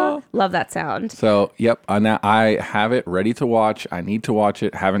 Love that sound. So, yep, I have it ready to watch. I need to watch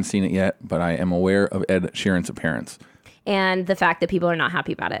it. Haven't seen it yet, but I am aware of Ed Sheeran's appearance. And the fact that people are not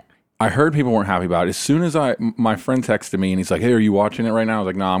happy about it. I heard people weren't happy about it. As soon as my friend texted me and he's like, "Hey, are you watching it right now?" I was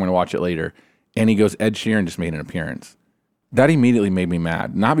like, "No, I'm going to watch it later." And he goes, "Ed Sheeran just made an appearance." That immediately made me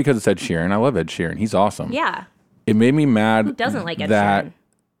mad. Not because it's Ed Sheeran. I love Ed Sheeran. He's awesome. Yeah. It made me mad. Who doesn't like Ed that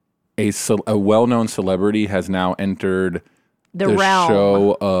Sheeran? A well-known celebrity has now entered the realm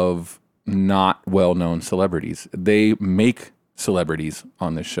show of not well-known celebrities. They make celebrities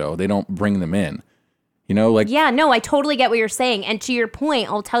on this show. They don't bring them in. You know, like... Yeah, no, I totally get what you're saying. And to your point,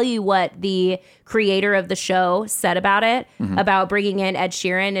 I'll tell you what the creator of the show said about it, about bringing in Ed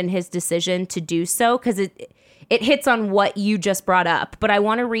Sheeran and his decision to do so, because it hits on what you just brought up. But I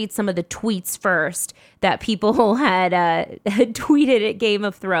want to read some of the tweets first that people had tweeted at Game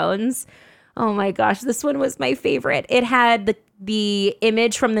of Thrones. Oh my gosh, this one was my favorite. It had the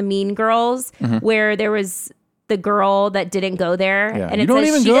image from the Mean Girls where there was the girl that didn't go there. Yeah. And You it don't says,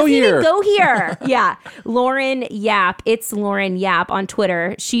 even she go doesn't here. even go here. Yeah. Lauren Yap. It's Lauren Yap on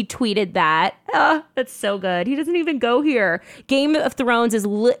Twitter. She tweeted that. Oh, that's so good. He doesn't even go here. Game of Thrones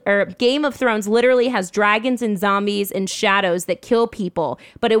literally has dragons and zombies and shadows that kill people.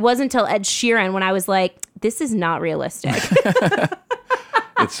 But it wasn't until Ed Sheeran when I was like, this is not realistic.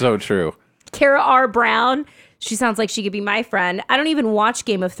 It's so true. Kara R. Brown. She sounds like she could be my friend. I don't even watch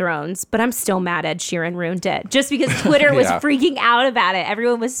Game of Thrones, but I'm still mad Ed Sheeran ruined it. Just because Twitter was freaking out about it.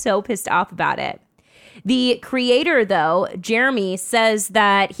 Everyone was so pissed off about it. The creator, though, Jeremy, says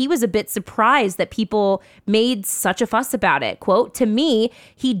that he was a bit surprised that people made such a fuss about it. Quote, "To me,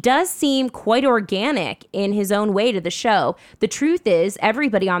 he does seem quite organic in his own way to the show. The truth is,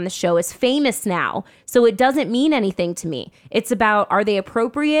 everybody on the show is famous now, so it doesn't mean anything to me. It's about, are they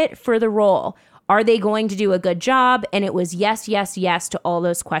appropriate for the role? Are they going to do a good job?" And it was yes, yes, yes to all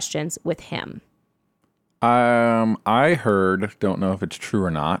those questions with him. I heard, don't know if it's true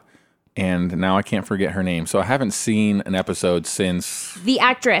or not, and now I can't forget her name. So I haven't seen an episode since... The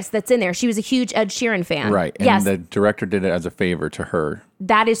actress that's in there, she was a huge Ed Sheeran fan. Right, and yes, the director did it as a favor to her.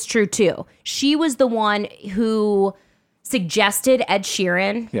 that is true too. She was the one who suggested Ed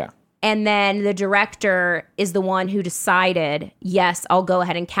Sheeran. Yeah. And then the director is the one who decided, yes, I'll go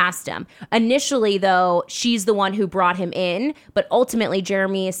ahead and cast him. Initially, though, she's the one who brought him in. But ultimately,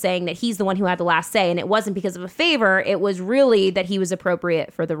 Jeremy is saying that he's the one who had the last say. And it wasn't because of a favor. It was really that he was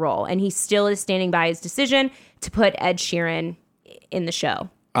appropriate for the role. And he still is standing by his decision to put Ed Sheeran in the show.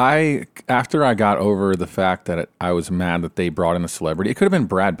 After I got over the fact that I was mad that they brought in a celebrity, it could have been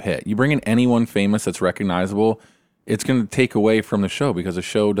Brad Pitt. You bring in anyone famous that's recognizable, it's going to take away from the show because the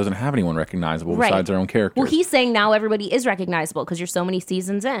show doesn't have anyone recognizable besides their own characters. Well, he's saying now everybody is recognizable because you're so many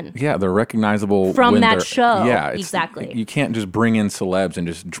seasons in. Yeah, they're recognizable from when that show. Yeah, exactly. You can't just bring in celebs and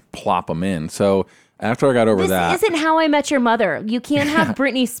just plop them in. So after I got over that, this isn't How I Met Your Mother. You can't have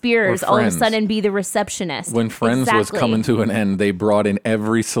Britney Spears all of a sudden be the receptionist. When Friends was coming to an end, they brought in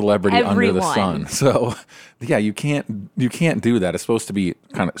every celebrity under the sun. So yeah, you can't do that. It's supposed to be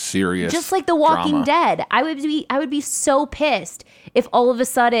kind of serious. Just like The Walking drama. Dead. I would be so pissed if all of a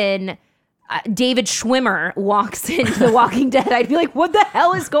sudden David Schwimmer walks into The Walking Dead. I'd be like, what the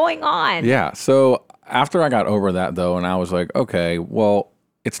hell is going on? Yeah. So after I got over that though, and I was like, okay, well,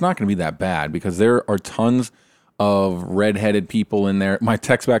 it's not going to be that bad because there are tons of redheaded people in there. My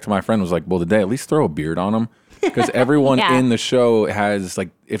text back to my friend was like, well, did they at least throw a beard on them? Because everyone in the show has,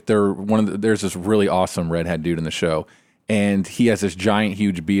 like, if they're there's this really awesome redhead dude in the show, and he has this giant,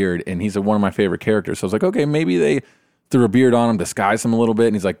 huge beard, and he's one of my favorite characters. So I was like, okay, maybe they threw a beard on him, disguised him a little bit.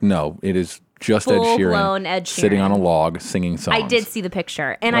 And he's like, no, it is just Ed Sheeran sitting on a log singing songs. I did see the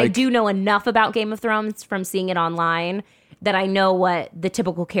picture. And I do know enough about Game of Thrones from seeing it online that I know what the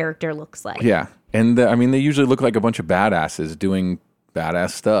typical character looks like. Yeah. And I mean, they usually look like a bunch of badasses doing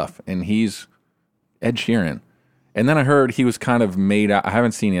badass stuff. And he's Ed Sheeran. And then I heard he was kind of made out. I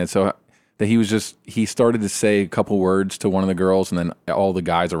haven't seen it. So that he started to say a couple words to one of the girls, and then all the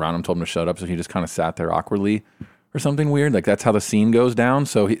guys around him told him to shut up. So he just kind of sat there awkwardly or something weird. Like that's how the scene goes down.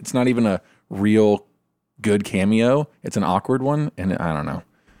 So it's not even a real good cameo. It's an awkward one. And I don't know.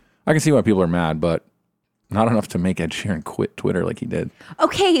 I can see why people are mad, but not enough to make Ed Sheeran quit Twitter like he did.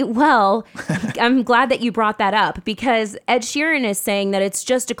 Okay, well, I'm glad that you brought that up because Ed Sheeran is saying that it's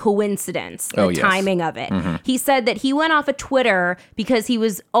just a coincidence, the timing of it. Mm-hmm. He said that he went off of Twitter because he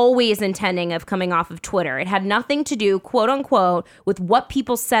was always intending of coming off of Twitter. It had nothing to do, quote unquote, with what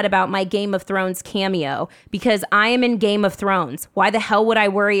people said about my Game of Thrones cameo because I am in Game of Thrones. Why the hell would I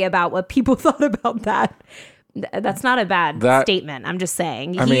worry about what people thought about that? That's not a bad statement. I'm just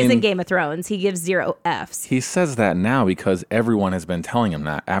saying. He's in Game of Thrones. He gives 0 Fs. He says that now because everyone has been telling him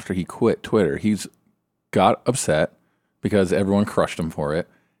that after he quit Twitter. He's got upset because everyone crushed him for it.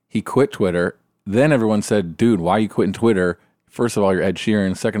 He quit Twitter. Then everyone said, dude, why are you quitting Twitter? First of all, you're Ed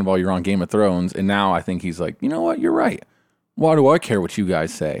Sheeran. Second of all, you're on Game of Thrones. And now I think he's like, you know what? You're right. Why do I care what you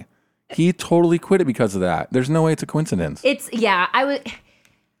guys say? He totally quit it because of that. There's no way it's a coincidence.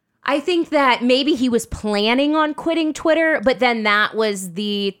 I think that maybe he was planning on quitting Twitter, but then that was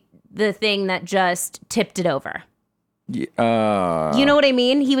the thing that just tipped it over. You know what I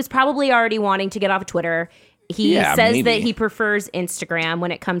mean? He was probably already wanting to get off of Twitter. He says that he prefers Instagram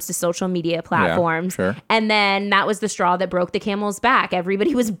when it comes to social media platforms. Yeah, sure. And then that was the straw that broke the camel's back.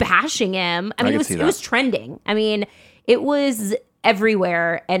 Everybody was bashing him. I mean, it was trending. I mean, it was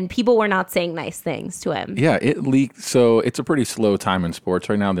everywhere, and people were not saying nice things to him. Yeah, it leaked. So it's a pretty slow time in sports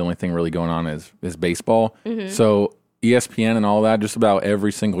right now. The only thing really going on is baseball. Mm-hmm. So ESPN and all that, just about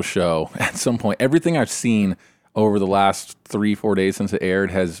every single show at some point, everything I've seen over the last 3-4 days since it aired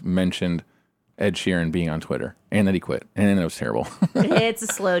has mentioned Ed Sheeran being on Twitter and that he quit. And it was terrible. It's a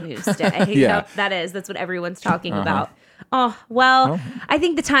slow news day. Yeah. That's what everyone's talking about. Oh, well, I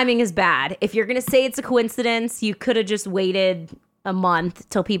think the timing is bad. If you're going to say it's a coincidence, you could have just waited a month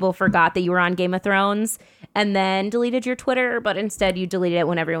till people forgot that you were on Game of Thrones and then deleted your Twitter, but instead you deleted it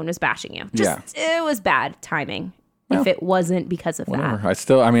when everyone was bashing you. It was bad timing if it wasn't because of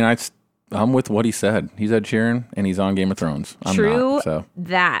that. I'm with what he said. He's Ed Sheeran and he's on Game of Thrones.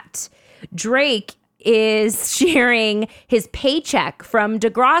 That. Drake is sharing his paycheck from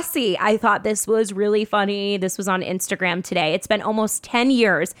Degrassi. I thought this was really funny. This was on Instagram today. It's been almost 10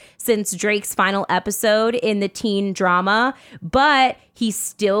 years since Drake's final episode in the teen drama, but he's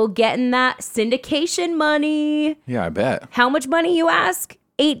still getting that syndication money. Yeah, I bet. How much money, you ask?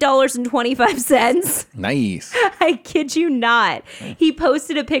 $8.25. Nice. I kid you not. He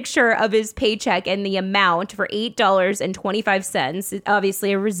posted a picture of his paycheck and the amount for $8.25,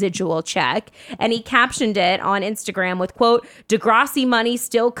 obviously a residual check. And he captioned it on Instagram with, quote, Degrassi money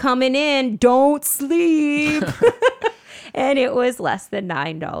still coming in. Don't sleep. And it was less than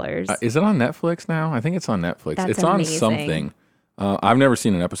 $9. Is it on Netflix now? I think it's on Netflix. It's on amazing. Something. I've never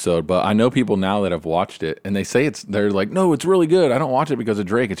seen an episode, but I know people now that have watched it, and they say they're like, no, it's really good. I don't watch it because of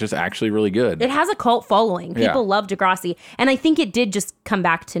Drake. It's just actually really good. It has a cult following. People love Degrassi. And I think it did just come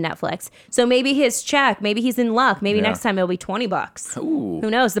back to Netflix. So maybe his check, maybe he's in luck. Maybe next time it'll be $20. Ooh. Who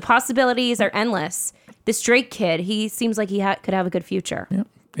knows? The possibilities are endless. This Drake kid, he seems like he could have a good future. Yeah.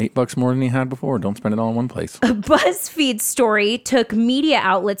 $8 more than he had before. Don't spend it all in one place. A BuzzFeed story took media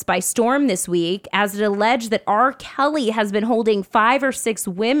outlets by storm this week as it alleged that R. Kelly has been holding 5 or 6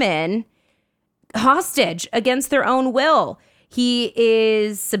 women hostage against their own will. He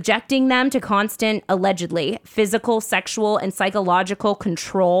is subjecting them to constant, allegedly, physical, sexual, and psychological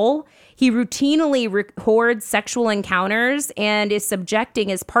control. He routinely records sexual encounters and is subjecting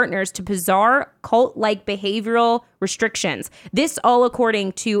his partners to bizarre cult-like behavioral restrictions. This all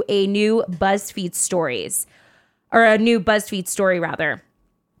according to a new BuzzFeed story.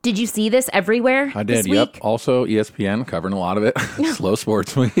 Did you see this everywhere? I did, this yep. week? Also, ESPN covering a lot of it. Slow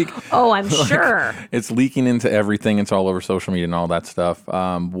sports week. Oh, I'm sure. It's leaking into everything. It's all over social media and all that stuff.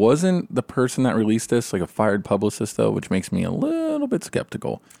 Wasn't the person that released this like a fired publicist, though, which makes me a little bit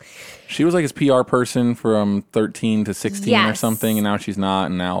skeptical. She was like his PR person from 13 to 16 or something, and now she's not,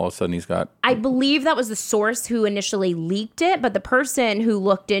 and now all of a sudden he's got... I believe that was the source who initially leaked it, but the person who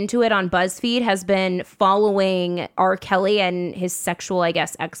looked into it on BuzzFeed has been following R. Kelly and his sexual, I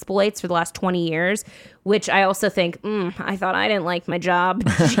guess, exploits for the last 20 years, which I also think, I thought I didn't like my job.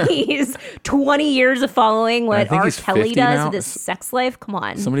 Jeez, 20 years of following what R. Kelly does with his sex life? Come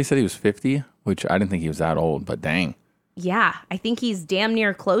on. Somebody said he was 50, which I didn't think he was that old, but dang. Yeah, I think he's damn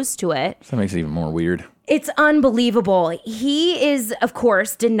near close to it. So that makes it even more weird. It's unbelievable. He is, of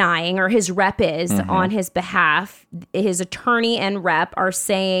course, denying, or his rep is on his behalf. His attorney and rep are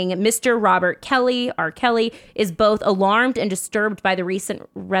saying Mr. Robert Kelly, R. Kelly, is both alarmed and disturbed by the recent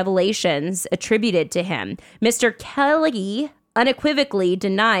revelations attributed to him. Mr. Kelly unequivocally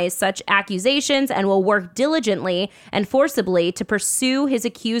denies such accusations and will work diligently and forcibly to pursue his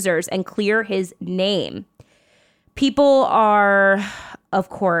accusers and clear his name. People are, of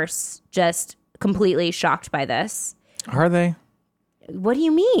course, just completely shocked by this. Are they? What do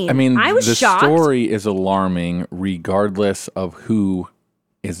you mean? I mean, I was the shocked. story is alarming regardless of who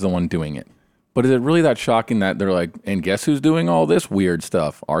is the one doing it. But is it really that shocking that they're like, and guess who's doing all this weird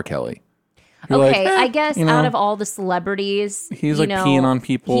stuff? R. Kelly. You're Okay, like, I guess out of all the celebrities, he's like peeing on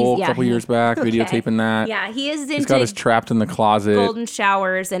people a couple years back, videotaping that. Yeah, he is into He's got us trapped in the closet. golden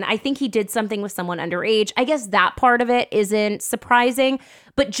showers, and I think he did something with someone underage. I guess that part of it isn't surprising,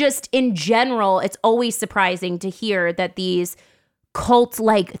 but just in general, it's always surprising to hear that these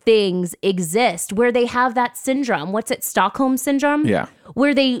cult-like things exist where they have that syndrome. What's it, Stockholm syndrome? Yeah.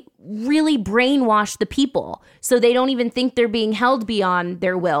 Where they really brainwash the people so they don't even think they're being held beyond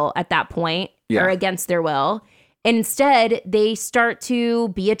their will at that point or against their will. And instead, they start to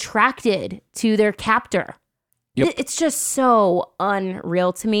be attracted to their captor. Yep. It's just so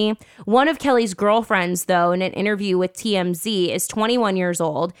unreal to me. One of Kelly's girlfriends, though, in an interview with TMZ, is 21 years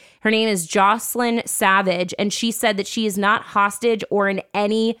old. Her name is Jocelyn Savage, and she said that she is not hostage or in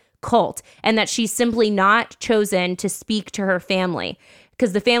any cult, and that she's simply not chosen to speak to her family.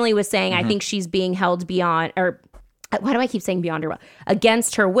 Because the family was saying, I think she's being held beyond, or why do I keep saying beyond her will?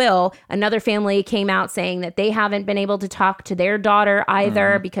 Against her will. Another family came out saying that they haven't been able to talk to their daughter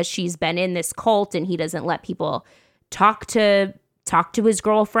either because she's been in this cult and he doesn't let people talk to his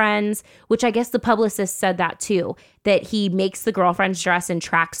girlfriends, which I guess the publicist said that too, that he makes the girlfriends dress in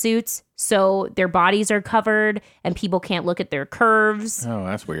tracksuits so their bodies are covered and people can't look at their curves. Oh,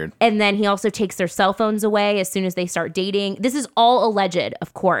 that's weird. And then he also takes their cell phones away as soon as they start dating. This is all alleged,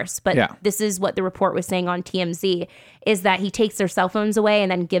 of course, but this is what the report was saying on TMZ, is that he takes their cell phones away and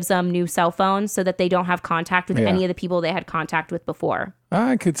then gives them new cell phones so that they don't have contact with any of the people they had contact with before.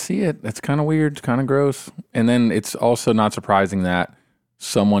 I could see it. That's kind of weird, kind of gross. And then it's also not surprising that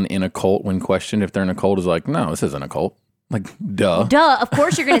someone in a cult, when questioned if they're in a cult, is like, no, this isn't a cult. Like, duh. Duh, of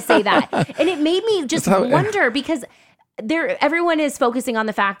course you're going to say that. And it made me just wonder because everyone is focusing on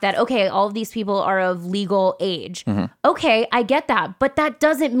the fact that, okay, all of these people are of legal age. Okay, I get that. But that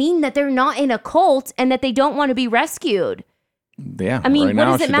doesn't mean that they're not in a cult and that they don't want to be rescued. Yeah, I mean, right what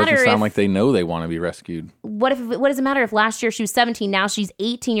now does it she matter doesn't sound if- like they know they want to be rescued. What does it matter if last year she was 17, now she's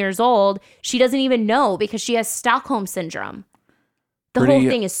 18 years old? She doesn't even know because she has Stockholm syndrome. The whole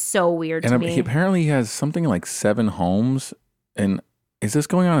thing is so weird to me. Apparently he has something like 7 homes. And is this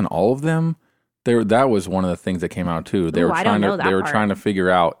going on in all of them? That was one of the things that came out too. They were trying to figure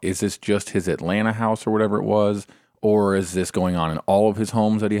out, is this just his Atlanta house or whatever it was, or is this going on in all of his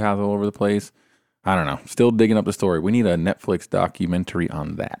homes that he has all over the place? I don't know. Still digging up the story. We need a Netflix documentary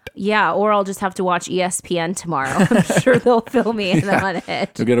on that. Yeah, or I'll just have to watch ESPN tomorrow. I'm sure they'll fill me in on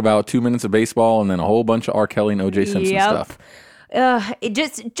it. You'll get about 2 minutes of baseball and then a whole bunch of R. Kelly and O.J. Simpson stuff. It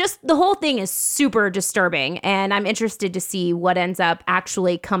just the whole thing is super disturbing, and I'm interested to see what ends up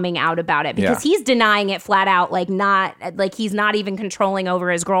actually coming out about it because he's denying it flat out, like he's not even controlling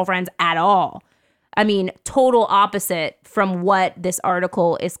over his girlfriends at all. I mean, total opposite from what this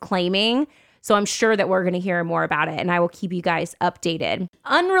article is claiming. So I'm sure that we're going to hear more about it, and I will keep you guys updated.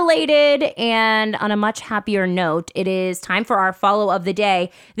 Unrelated and on a much happier note, it is time for our follow of the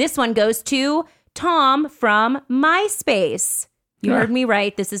day. This one goes to Tom from MySpace. You heard me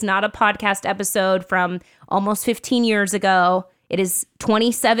right. This is not a podcast episode from almost 15 years ago. It is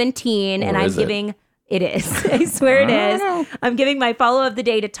 2017, and I'm giving... It is. I swear it is. I'm giving my follow of the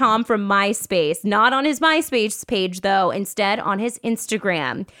day to Tom from MySpace. Not on his MySpace page, though. Instead, on his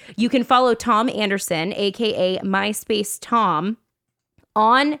Instagram. You can follow Tom Anderson, a.k.a. MySpace Tom,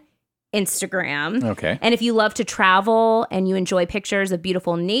 on Instagram. Okay. And if you love to travel and you enjoy pictures of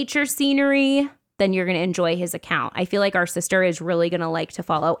beautiful nature scenery, then you're going to enjoy his account. I feel like our sister is really going to like to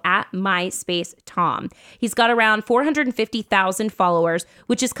follow at MySpace Tom. He's got around 450,000 followers,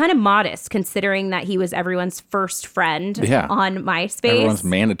 which is kind of modest considering that he was everyone's first friend on MySpace. Everyone's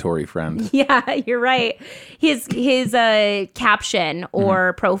mandatory friend. Yeah, you're right. His caption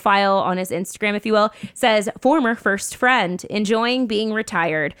or profile on his Instagram, if you will, says, former first friend, enjoying being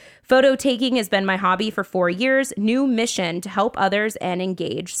retired. Photo taking has been my hobby for 4 years. New mission to help others and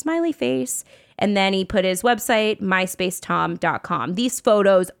engage. Smiley face. And then he put his website, myspacetom.com. These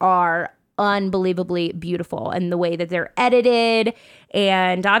photos are unbelievably beautiful and the way that they're edited.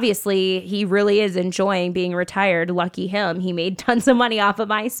 And obviously, he really is enjoying being retired. Lucky him. He made tons of money off of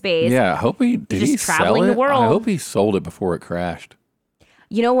MySpace. Yeah, I hope did he sell it? The world. I hope he sold it before it crashed.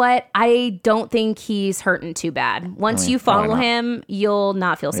 You know what? I don't think he's hurting too bad. Once you follow him, you'll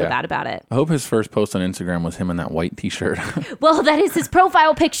not feel so bad about it. I hope his first post on Instagram was him in that white t-shirt. Well, that is his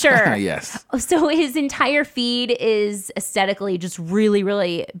profile picture. Yes. So his entire feed is aesthetically just really,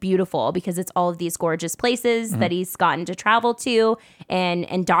 really beautiful because it's all of these gorgeous places that he's gotten to travel to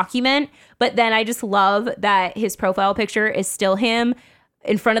and document. But then I just love that his profile picture is still him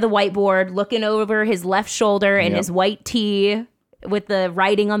in front of the whiteboard, looking over his left shoulder in his white tee, with the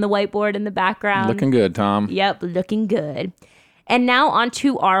writing on the whiteboard in the background. Looking good, Tom. Yep, looking good. And now on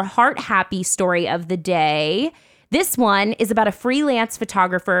to our heart happy story of the day. This one is about a freelance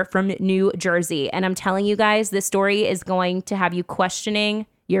photographer from New Jersey. And I'm telling you guys, this story is going to have you questioning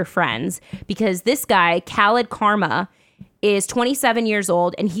your friends because this guy, Khaled Karma, is 27 years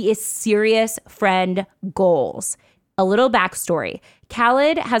old and he is serious friend goals. A little backstory.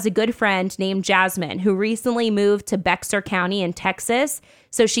 Khaled has a good friend named Jasmine who recently moved to Bexar County in Texas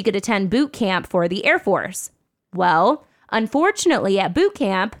so she could attend boot camp for the Air Force. Well, unfortunately at boot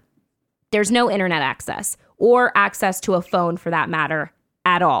camp, there's no internet access or access to a phone for that matter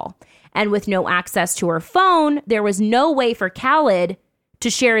at all. And with no access to her phone, there was no way for Khaled to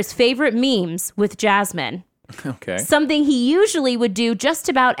share his favorite memes with Jasmine. Okay. Something he usually would do just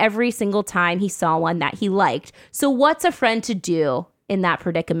about every single time he saw one that he liked. So what's a friend to do in that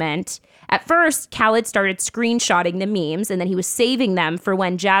predicament? At first, Khaled started screenshotting the memes and then he was saving them for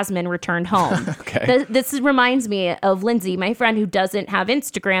when Jasmine returned home. Okay. This reminds me of Lindsay, my friend who doesn't have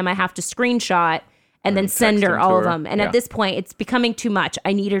Instagram. I have to screenshot and then send her all of them. And at this point, it's becoming too much.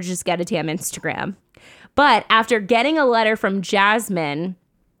 I need her to just get a damn Instagram. But after getting a letter from Jasmine,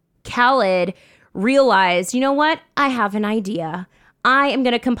 Khaled realized, you know what? I have an idea. I am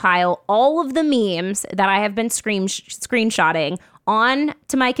going to compile all of the memes that I have been screenshotting on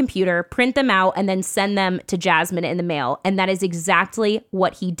to my computer, print them out, and then send them to Jasmine in the mail. And that is exactly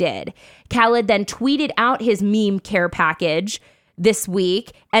what he did. Khaled then tweeted out his meme care package this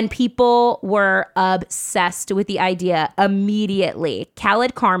week, and people were obsessed with the idea immediately.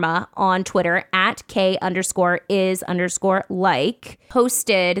 Khaled Karma on Twitter at K_is_like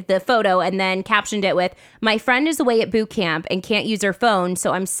posted the photo and then captioned it with, "My friend is away at boot camp and can't use her phone,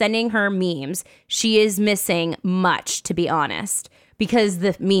 so I'm sending her memes. She is missing much, to be honest." Because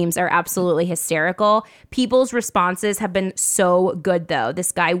the memes are absolutely hysterical. People's responses have been so good, though.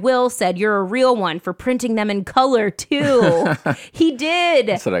 This guy, Will, said, "You're a real one for printing them in color, too." He did.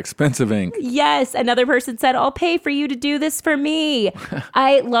 That's that expensive ink. Yes. Another person said, "I'll pay for you to do this for me."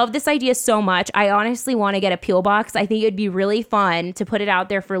 I love this idea so much. I honestly want to get a Peel box. I think it'd be really fun to put it out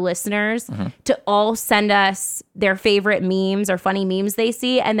there for listeners to all send us their favorite memes or funny memes they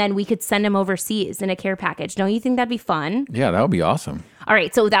see, and then we could send them overseas in a care package. Don't you think that'd be fun? Yeah, that would be awesome. All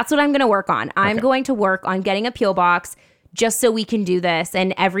right, so that's what I'm going to work on. I'm going to work on getting a Peel box just so we can do this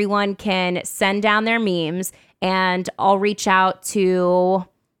and everyone can send down their memes, and I'll reach out to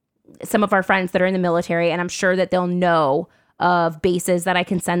some of our friends that are in the military, and I'm sure that they'll know of bases that I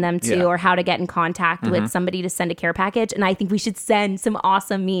can send them to or how to get in contact with somebody to send a care package. And I think we should send some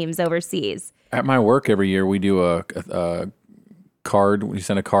awesome memes overseas. At my work every year, we do a card. We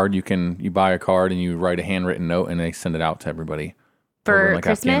send a card. You buy a card and you write a handwritten note and they send it out to everybody. For like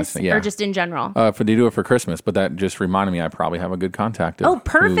Christmas Afghanistan. Yeah. or just in general? They do it for Christmas, but that just reminded me I probably have a good contact of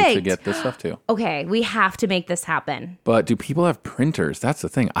perfect. who to get this stuff to. Okay, we have to make this happen. But do people have printers? That's the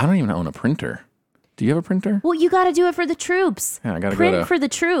thing. I don't even own a printer. Do you have a printer? Well, you got to do it for the troops. Yeah, I got to print for the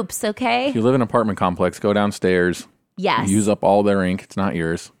troops, okay? If you live in an apartment complex, go downstairs. Yes. Use up all their ink. It's not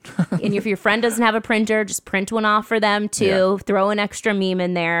yours. And if your friend doesn't have a printer, just print one off for them too. Yeah. Throw an extra meme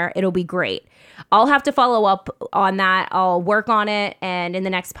in there. It'll be great. I'll have to follow up on that. I'll work on it. And in the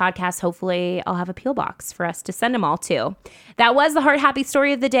next podcast, hopefully I'll have a P.O. box for us to send them all to. That was the Heart Happy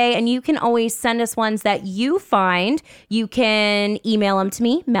Story of the Day. And you can always send us ones that you find. You can email them to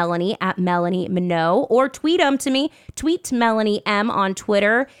me, Melanie at Melanie Minot, or tweet them to me, tweet Melanie M on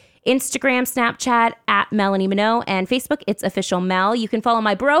Twitter, Instagram, Snapchat at Melanie Minot, and Facebook, it's Official Mel. You can follow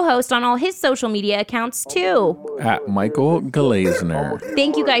my bro host on all his social media accounts too. At Michael Glazner.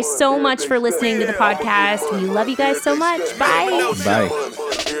 Thank you guys so much for listening to the podcast. We love you guys so much. Bye. Bye.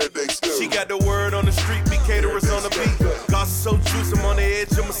 She got the word on the street, be caterers on the beat. Gossip so juice, I'm on the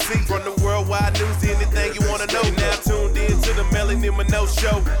edge of my seat. From the worldwide news, anything you wanna know. You're now tuned in to the Melanie Minot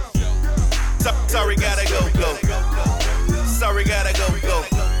Show. Sorry, gotta go. Sorry, gotta go.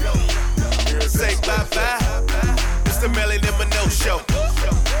 Say bye-bye. It's the Melanie Minot Show.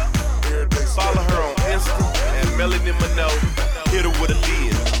 Follow her on Insta at Melanie Minot. Hit her with a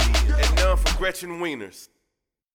D and none for Gretchen Wieners.